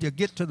need to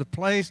get to the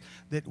place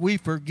that we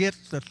forget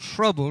the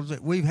troubles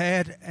that we've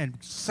had and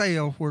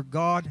sail where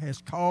God has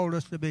called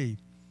us to be.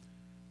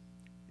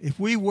 If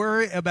we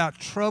worry about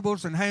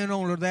troubles and hanging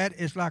on to that,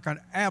 it's like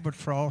an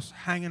albatross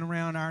hanging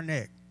around our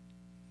neck.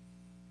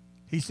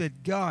 He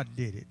said God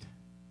did it.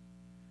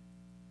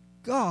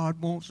 God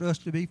wants us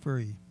to be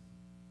free.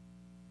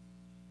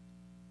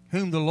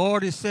 Whom the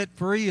Lord has set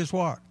free is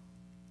what?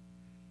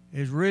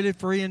 Is really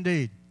free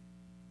indeed.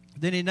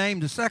 Then he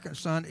named the second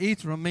son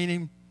Ephraim,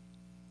 meaning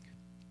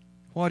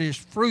what is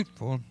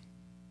fruitful.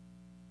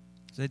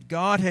 He said,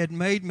 God had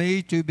made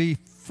me to be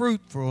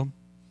fruitful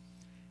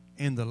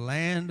in the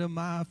land of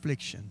my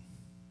affliction.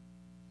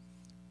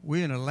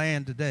 We're in a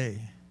land today.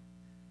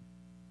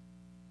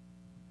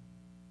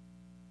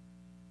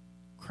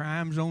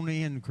 Crime's on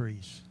the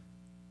increase.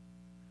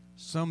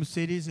 Some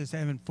cities is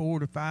having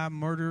 4 to 5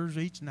 murders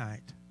each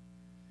night.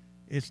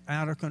 It's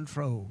out of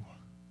control.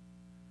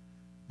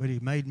 But he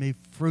made me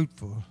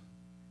fruitful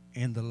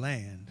in the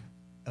land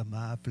of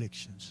my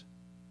afflictions.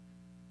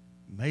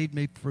 Made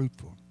me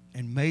fruitful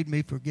and made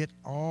me forget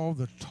all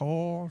the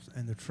toils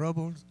and the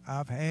troubles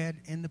I've had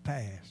in the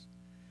past.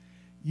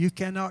 You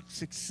cannot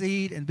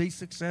succeed and be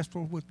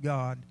successful with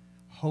God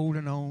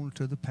holding on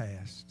to the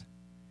past.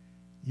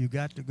 You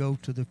got to go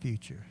to the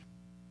future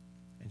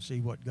and see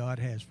what God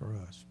has for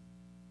us.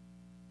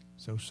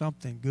 So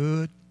something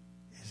good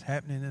is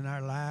happening in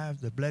our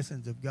lives. The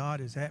blessings of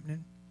God is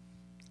happening.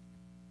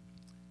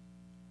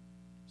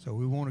 So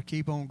we want to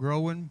keep on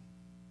growing,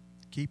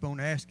 keep on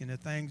asking the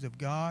things of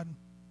God,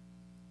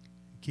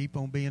 and keep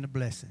on being a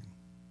blessing.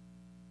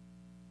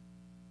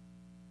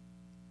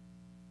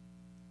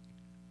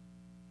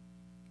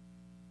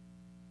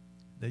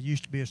 There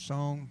used to be a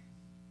song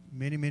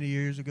many, many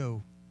years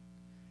ago.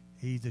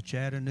 He's a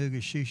Chattanooga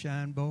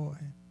shoeshine boy.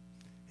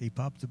 He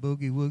pops a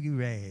boogie-woogie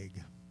rag.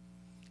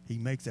 He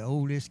makes the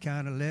oldest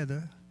kind of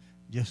leather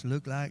just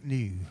look like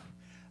new.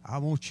 I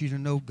want you to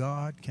know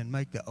God can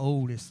make the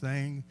oldest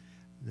thing,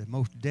 the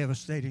most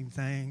devastating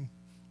thing,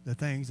 the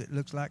things that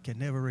looks like can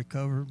never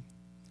recover.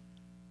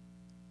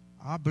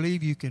 I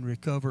believe you can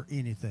recover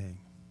anything.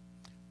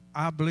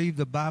 I believe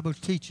the Bible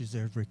teaches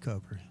there's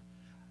recovery.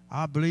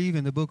 I believe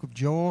in the book of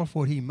Joel,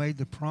 where he made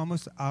the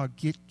promise, I'll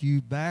get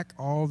you back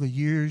all the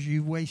years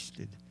you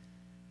wasted.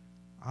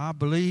 I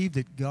believe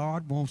that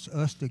God wants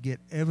us to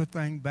get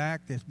everything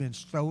back that's been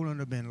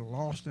stolen or been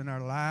lost in our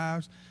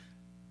lives.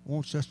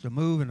 Wants us to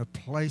move in a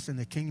place in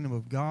the kingdom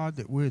of God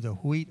that we're the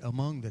wheat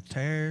among the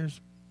tares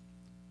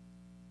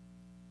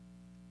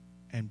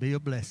and be a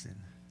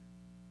blessing.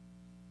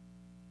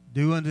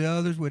 Do unto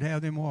others, would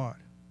have them what?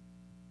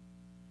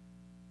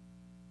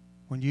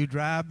 When you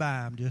drive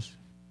by them, just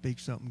speak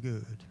something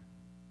good.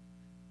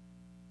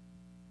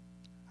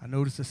 I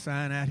noticed a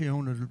sign out here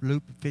on the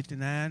loop of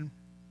 59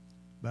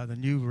 by the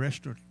new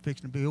restaurant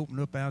fixing to be opened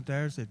up out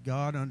there. It said,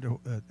 God under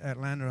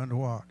Atlanta under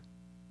what?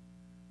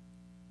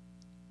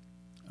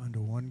 Under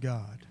one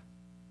God.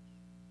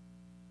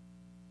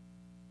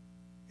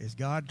 As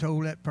God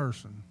told that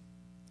person,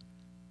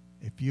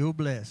 if you'll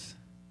bless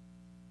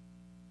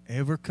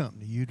every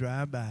company you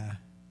drive by,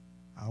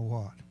 I'll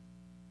what?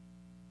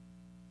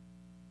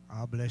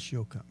 I'll bless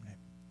your company.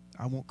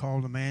 I won't call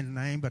the man's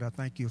name, but I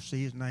think you'll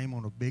see his name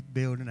on a big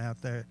building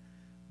out there at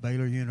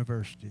Baylor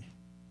University.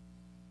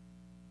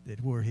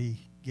 That where he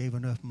gave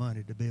enough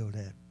money to build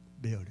that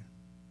building.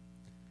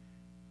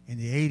 In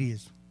the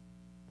 80s,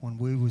 when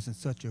we was in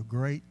such a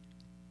great,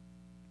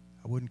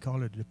 I wouldn't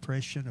call it a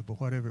depression or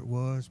whatever it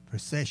was,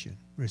 recession.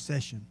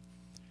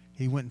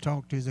 He went and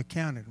talked to his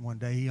accountant one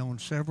day. He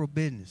owned several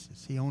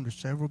businesses.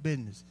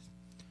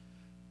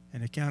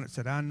 And the accountant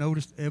said, I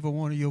noticed every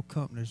one of your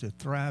companies are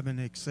thriving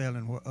and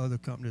excelling where other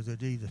companies are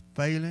either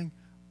failing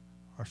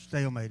or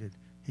stalemated.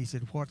 He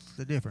said, what's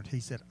the difference? He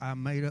said, I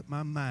made up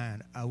my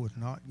mind I was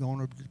not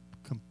going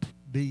to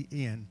be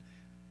in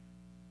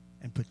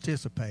and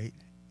participate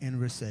in a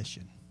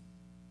recession.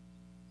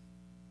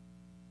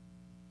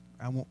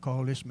 I won't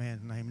call this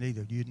man's name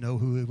neither. You'd know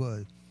who he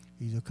was.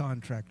 He's a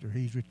contractor.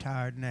 He's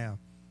retired now.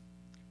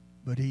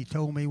 But he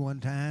told me one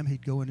time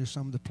he'd go into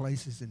some of the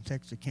places in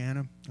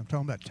Texarkana. I'm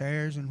talking about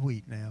tares and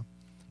wheat now.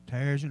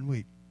 Tares and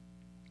wheat.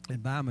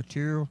 And buy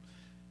material.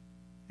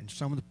 And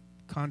some of the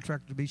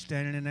contractors would be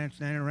standing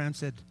around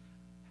said,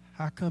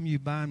 how come you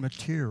buying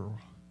material?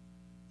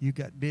 You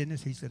got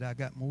business? He said, I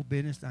got more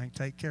business I can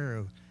take care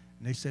of.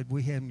 And they said,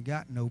 we haven't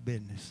got no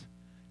business.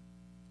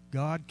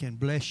 God can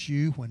bless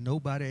you when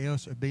nobody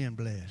else are being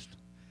blessed.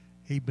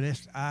 He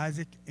blessed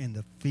Isaac in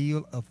the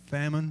field of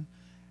famine.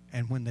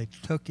 And when they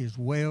took his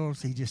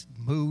wells, he just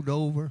moved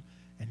over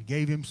and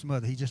gave him some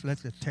other. He just let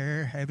the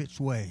tare have its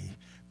way.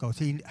 Because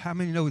how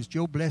many know that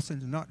your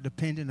blessings are not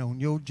dependent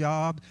on your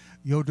job?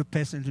 Your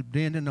blessings are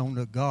dependent on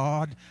the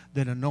God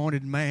that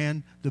anointed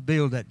man to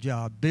build that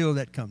job, build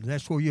that company.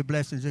 That's where your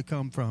blessings have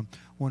come from.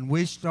 When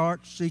we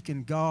start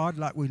seeking God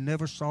like we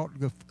never sought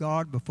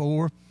God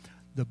before,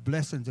 the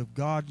blessings of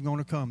God are going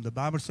to come. The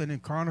Bible said in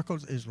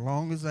Chronicles, as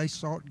long as they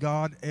sought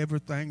God,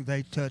 everything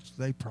they touched,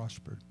 they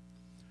prospered.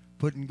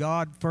 Putting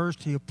God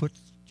first, he'll put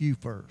you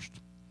first.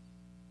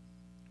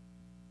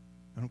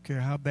 I don't care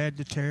how bad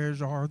the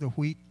tares are, the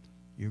wheat,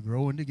 you're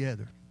growing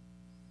together.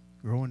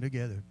 Growing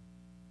together.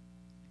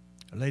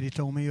 A lady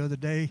told me the other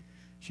day,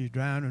 She was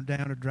driving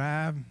down a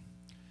drive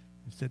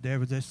and said there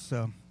was this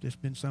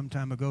been some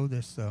time ago,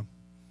 this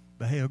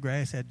Bahia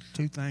grass had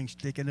two things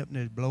sticking up and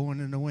it was blowing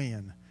in the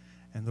wind.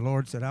 And the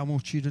Lord said, I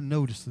want you to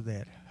notice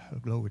that. Oh,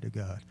 glory to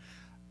God.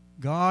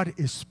 God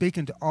is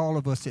speaking to all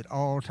of us at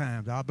all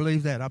times. I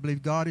believe that. I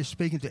believe God is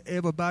speaking to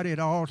everybody at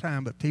all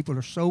times, but people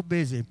are so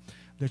busy.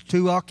 They're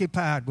too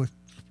occupied with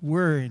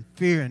worry and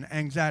fear and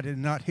anxiety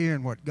and not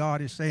hearing what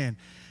God is saying.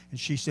 And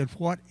she said,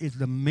 what is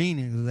the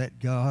meaning of that,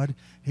 God?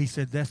 He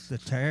said, that's the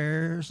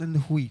tares and the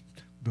wheat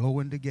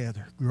blowing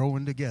together,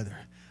 growing together.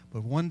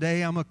 But one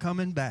day I'm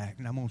coming back,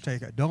 and I'm going to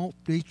take it. Don't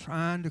be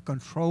trying to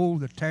control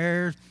the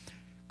tares.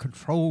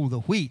 Control the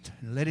wheat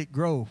and let it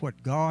grow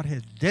what God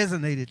has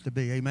designated it to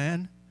be.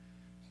 Amen?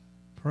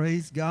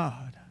 Praise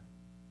God.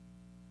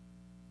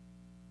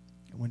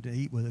 I went to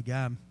eat with a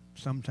guy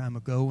some time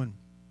ago, and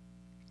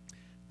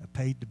I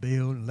paid the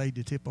bill and laid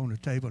the tip on the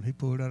table, and he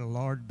pulled out a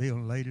large bill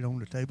and laid it on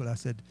the table. I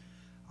said,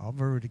 I've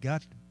already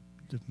got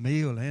the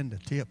meal and the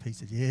tip. He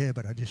said, yeah,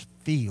 but I just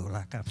feel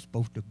like I'm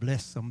supposed to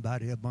bless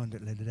somebody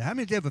abundantly today. How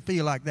many of you ever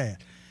feel like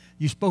that?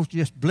 You're supposed to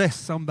just bless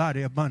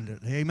somebody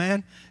abundantly.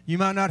 Amen? You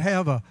might not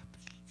have a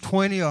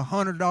 $20 or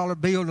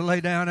 $100 bill to lay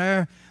down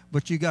there,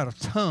 but you got a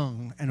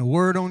tongue and a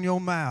word on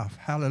your mouth.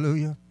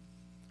 Hallelujah.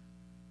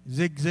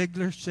 Zig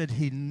Ziglar said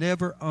he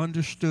never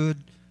understood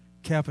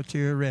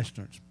cafeteria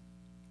restaurants.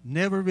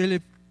 Never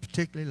really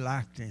particularly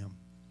liked them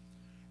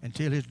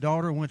until his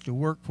daughter went to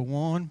work for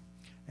one,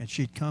 and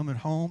she'd come at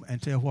home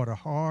and tell what a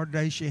hard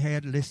day she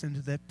had listening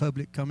to that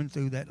public coming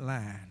through that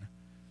line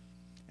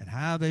and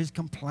how they's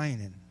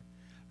complaining.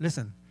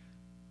 Listen,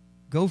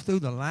 go through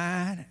the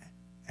line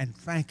and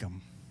thank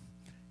them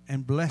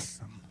and bless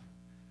them.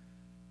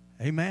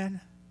 Amen?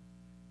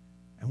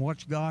 And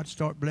watch God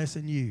start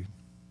blessing you.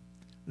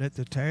 Let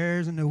the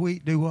tares and the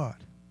wheat do what?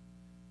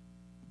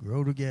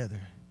 Grow together.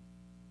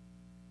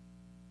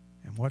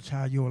 And watch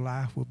how your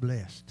life will be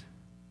blessed.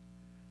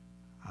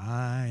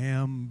 I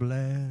am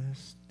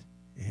blessed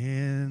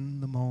in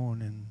the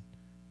morning.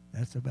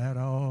 That's about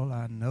all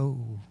I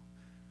know.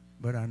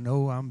 But I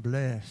know I'm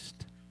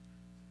blessed.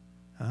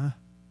 Huh?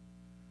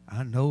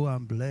 I know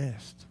I'm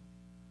blessed.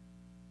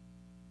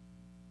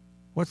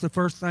 What's the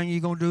first thing you're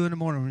going to do in the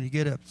morning when you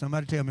get up?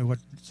 Somebody tell me what.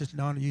 Sister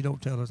Donna, you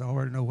don't tell us. I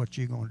already know what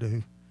you're going to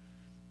do.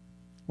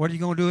 What are you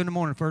going to do in the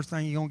morning? First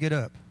thing you're going to get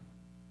up.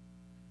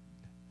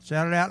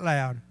 Shout it out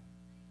loud.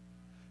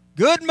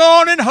 Good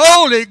morning,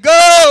 Holy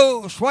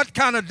Ghost. What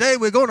kind of day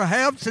we're going to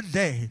have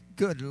today?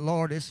 Good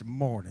Lord, it's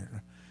morning.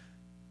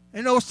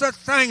 Ain't no such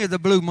thing as a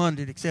Blue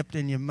Monday except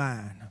in your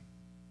mind.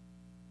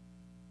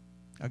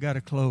 I got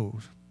to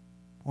close.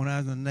 When I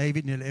was in the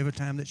Navy, nearly every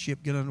time that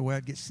ship get underway,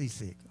 I'd get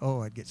seasick.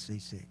 Oh, I'd get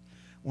seasick.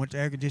 Went to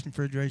air conditioning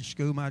refrigeration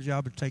school. My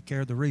job was to take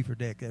care of the reefer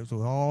deck. That was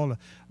with all the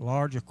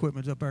large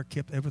equipment up there,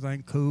 kept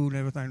everything cool and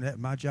everything. That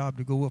my job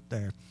to go up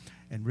there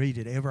and read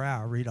it every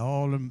hour. Read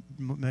all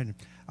the.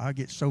 I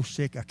get so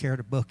sick, I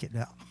carried a bucket.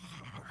 Now,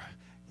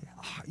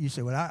 you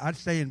say, well, I'd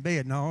stay in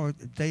bed. No,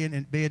 staying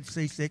in bed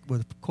seasick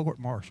with a court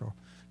martial.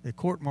 The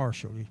court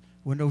martial.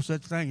 Wasn't no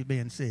such thing as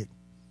being sick.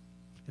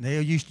 And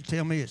they used to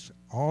tell me it's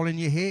all in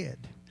your head.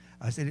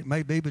 I said, it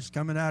may be, but it's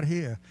coming out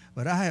here.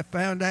 But I have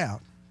found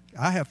out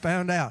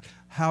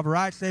how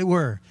right they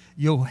were.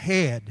 Your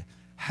head.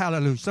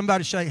 Hallelujah.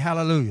 Somebody say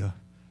hallelujah.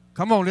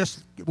 Come on,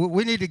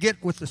 we need to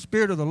get with the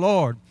Spirit of the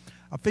Lord.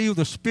 I feel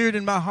the Spirit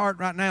in my heart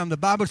right now. And the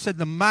Bible said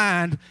the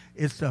mind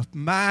is the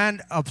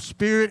mind of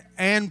spirit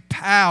and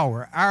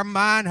power. Our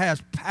mind has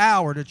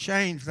power to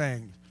change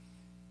things.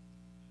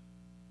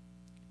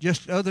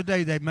 Just the other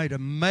day, they made a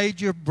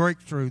major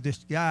breakthrough. This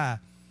guy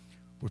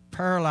was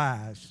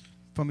paralyzed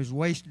from his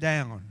waist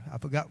down. I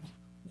forgot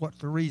what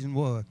the reason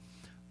was.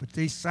 But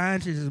these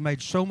scientists have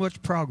made so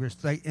much progress,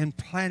 they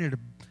implanted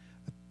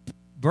a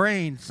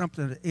brain,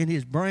 something in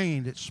his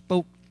brain that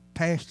spoke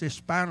past his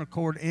spinal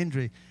cord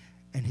injury,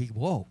 and he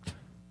walked.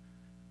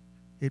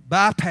 It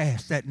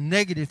bypassed that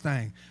negative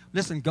thing.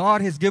 Listen,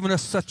 God has given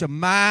us such a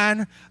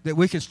mind that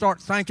we can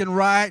start thinking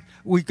right.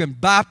 We can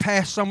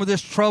bypass some of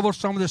this trouble,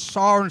 some of this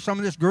sorrow, and some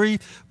of this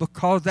grief,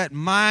 because that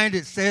mind,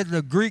 it said,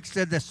 the Greek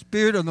said, the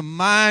spirit of the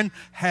mind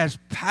has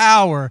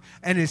power,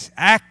 and it's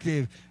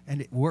active, and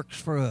it works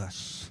for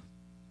us.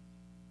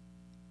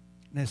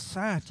 And as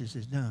scientists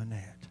has done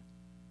that.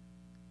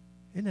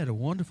 Isn't that a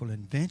wonderful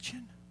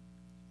invention?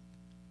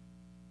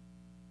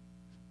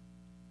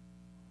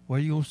 What are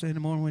you going to say in the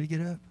morning when you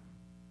get up?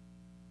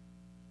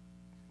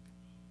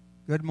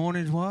 Good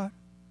morning is what?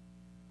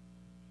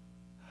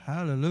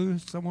 Hallelujah.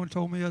 Someone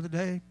told me the other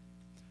day,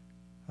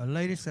 a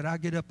lady said, I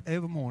get up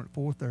every morning at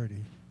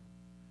 4:30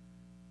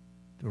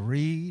 to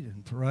read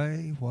and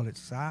pray while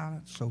it's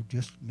silent so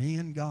just me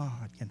and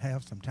God can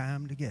have some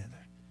time together.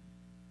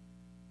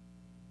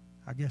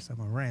 I guess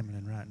I'm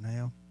rambling right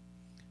now.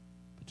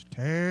 But the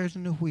tares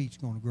and the wheat's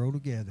going to grow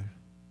together.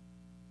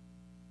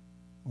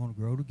 Going to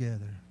grow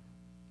together.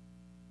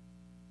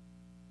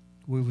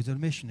 We was at a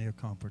missionary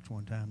conference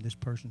one time. This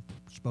person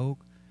spoke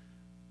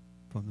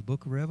from the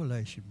book of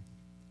Revelation.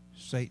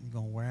 Satan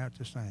going to wear out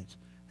the saints.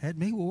 Had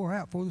me wore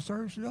out before the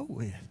service was over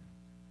with.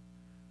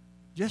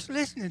 Just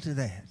listening to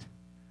that.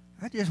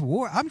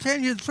 I'm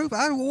telling you the truth.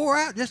 I wore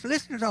out just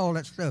listening to all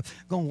that stuff.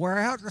 Going to wear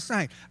out the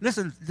saints.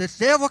 Listen, the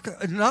devil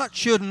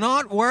should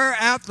not wear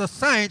out the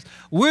saints.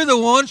 We're the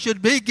ones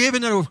should be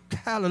giving it.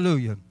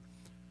 Hallelujah.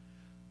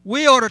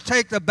 We ought to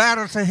take the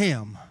battle to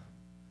him.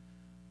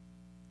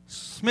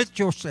 Smith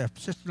yourself.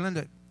 Sister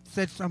Linda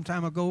said some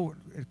time ago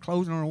at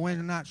closing on a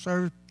Wednesday night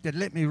service that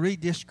let me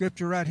read this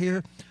scripture right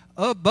here.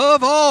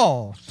 Above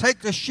all, take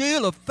the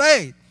shield of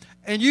faith,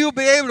 and you'll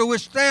be able to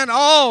withstand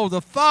all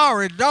the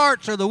fiery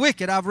darts of the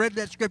wicked. I've read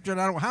that scripture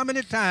I don't know how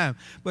many times,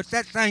 but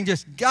that thing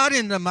just got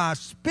into my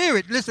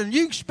spirit. Listen,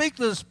 you speak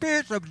to the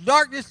spirits of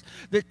darkness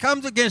that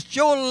comes against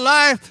your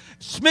life.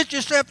 Submit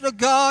yourself to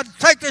God.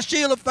 Take the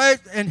shield of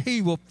faith, and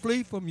he will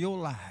flee from your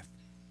life.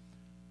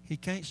 He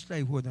can't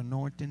stay where the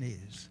anointing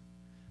is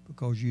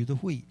because you're the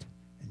wheat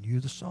and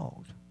you're the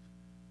salt.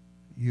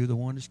 You're the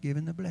one that's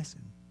giving the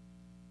blessing.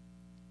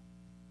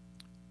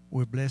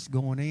 We're blessed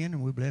going in,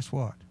 and we're blessed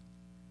what?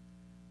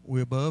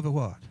 We're above or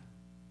what?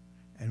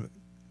 And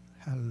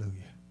hallelujah.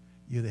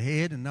 You're the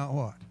head and not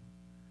what?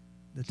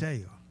 The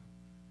tail.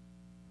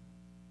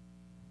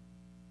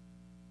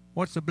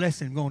 What's the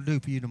blessing going to do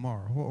for you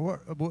tomorrow?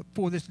 What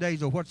for this day,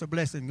 or what's the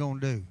blessing going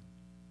to do?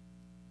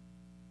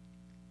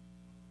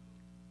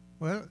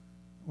 Well,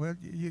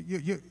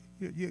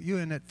 you're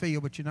in that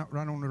field, but you're not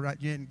right on the right.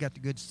 You ain't got the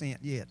good scent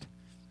yet.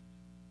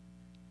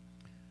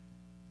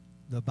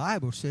 The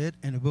Bible said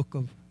in the book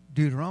of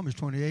Deuteronomy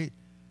 28,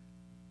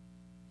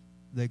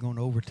 they're going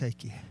to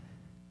overtake you.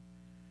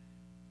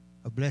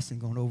 A blessing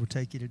going to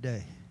overtake you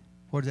today.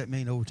 What does that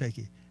mean, overtake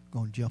you?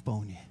 Going to jump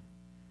on you.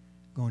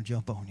 Going to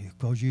jump on you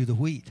because you're the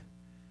wheat.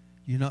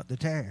 You're not the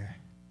tare.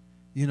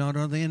 You're not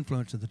under the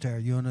influence of the tare.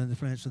 You're under the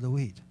influence of the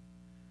wheat.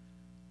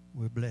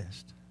 We're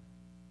blessed.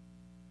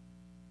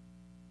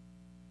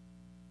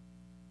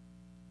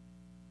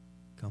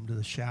 Come to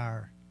the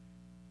shower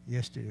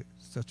yesterday.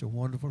 Such a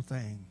wonderful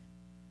thing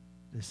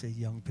to see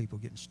young people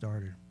getting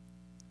started.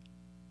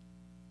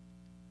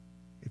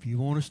 If you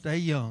want to stay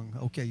young,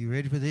 okay, you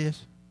ready for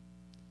this?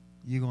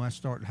 You're going to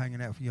start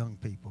hanging out with young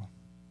people.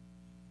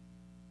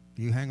 If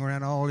you hang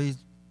around all these,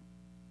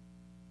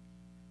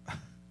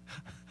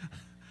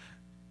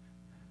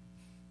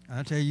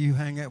 I tell you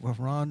hang out with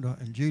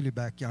Rhonda and Julie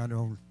back yonder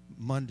on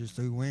Mondays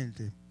through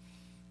Wednesday,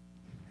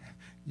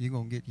 you're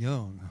going to get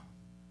young.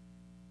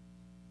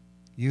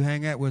 You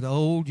hang out with the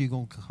old, you're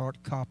going to start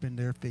copying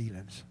their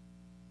feelings.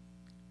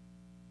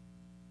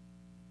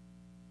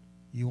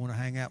 You want to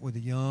hang out with the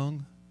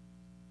young,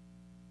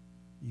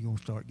 you're going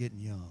to start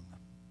getting young.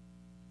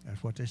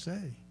 That's what they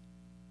say.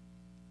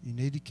 You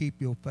need to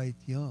keep your faith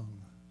young,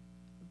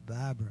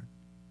 vibrant,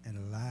 and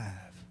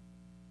alive,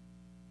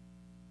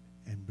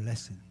 and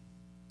blessing.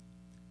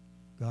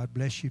 God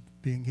bless you for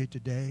being here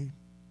today.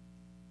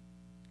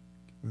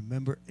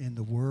 Remember, in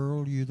the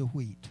world, you're the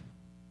wheat,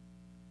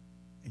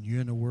 and you're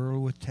in the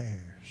world with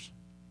tares,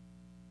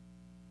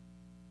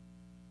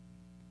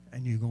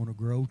 and you're going to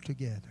grow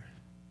together.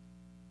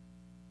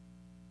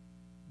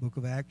 Book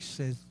of Acts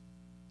says,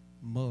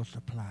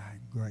 multiply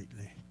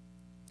greatly,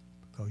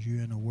 because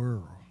you're in the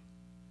world.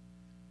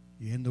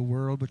 You're in the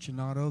world, but you're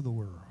not of the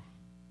world.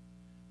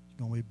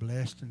 You're going to be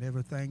blessed in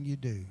everything you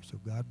do. So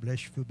God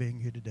bless you for being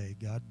here today.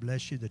 God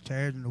bless you. The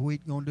tares and the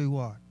wheat going to do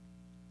what?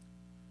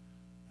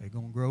 They're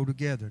going to grow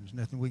together, and there's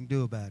nothing we can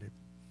do about it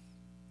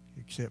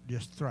except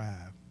just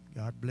thrive.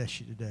 God bless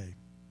you today.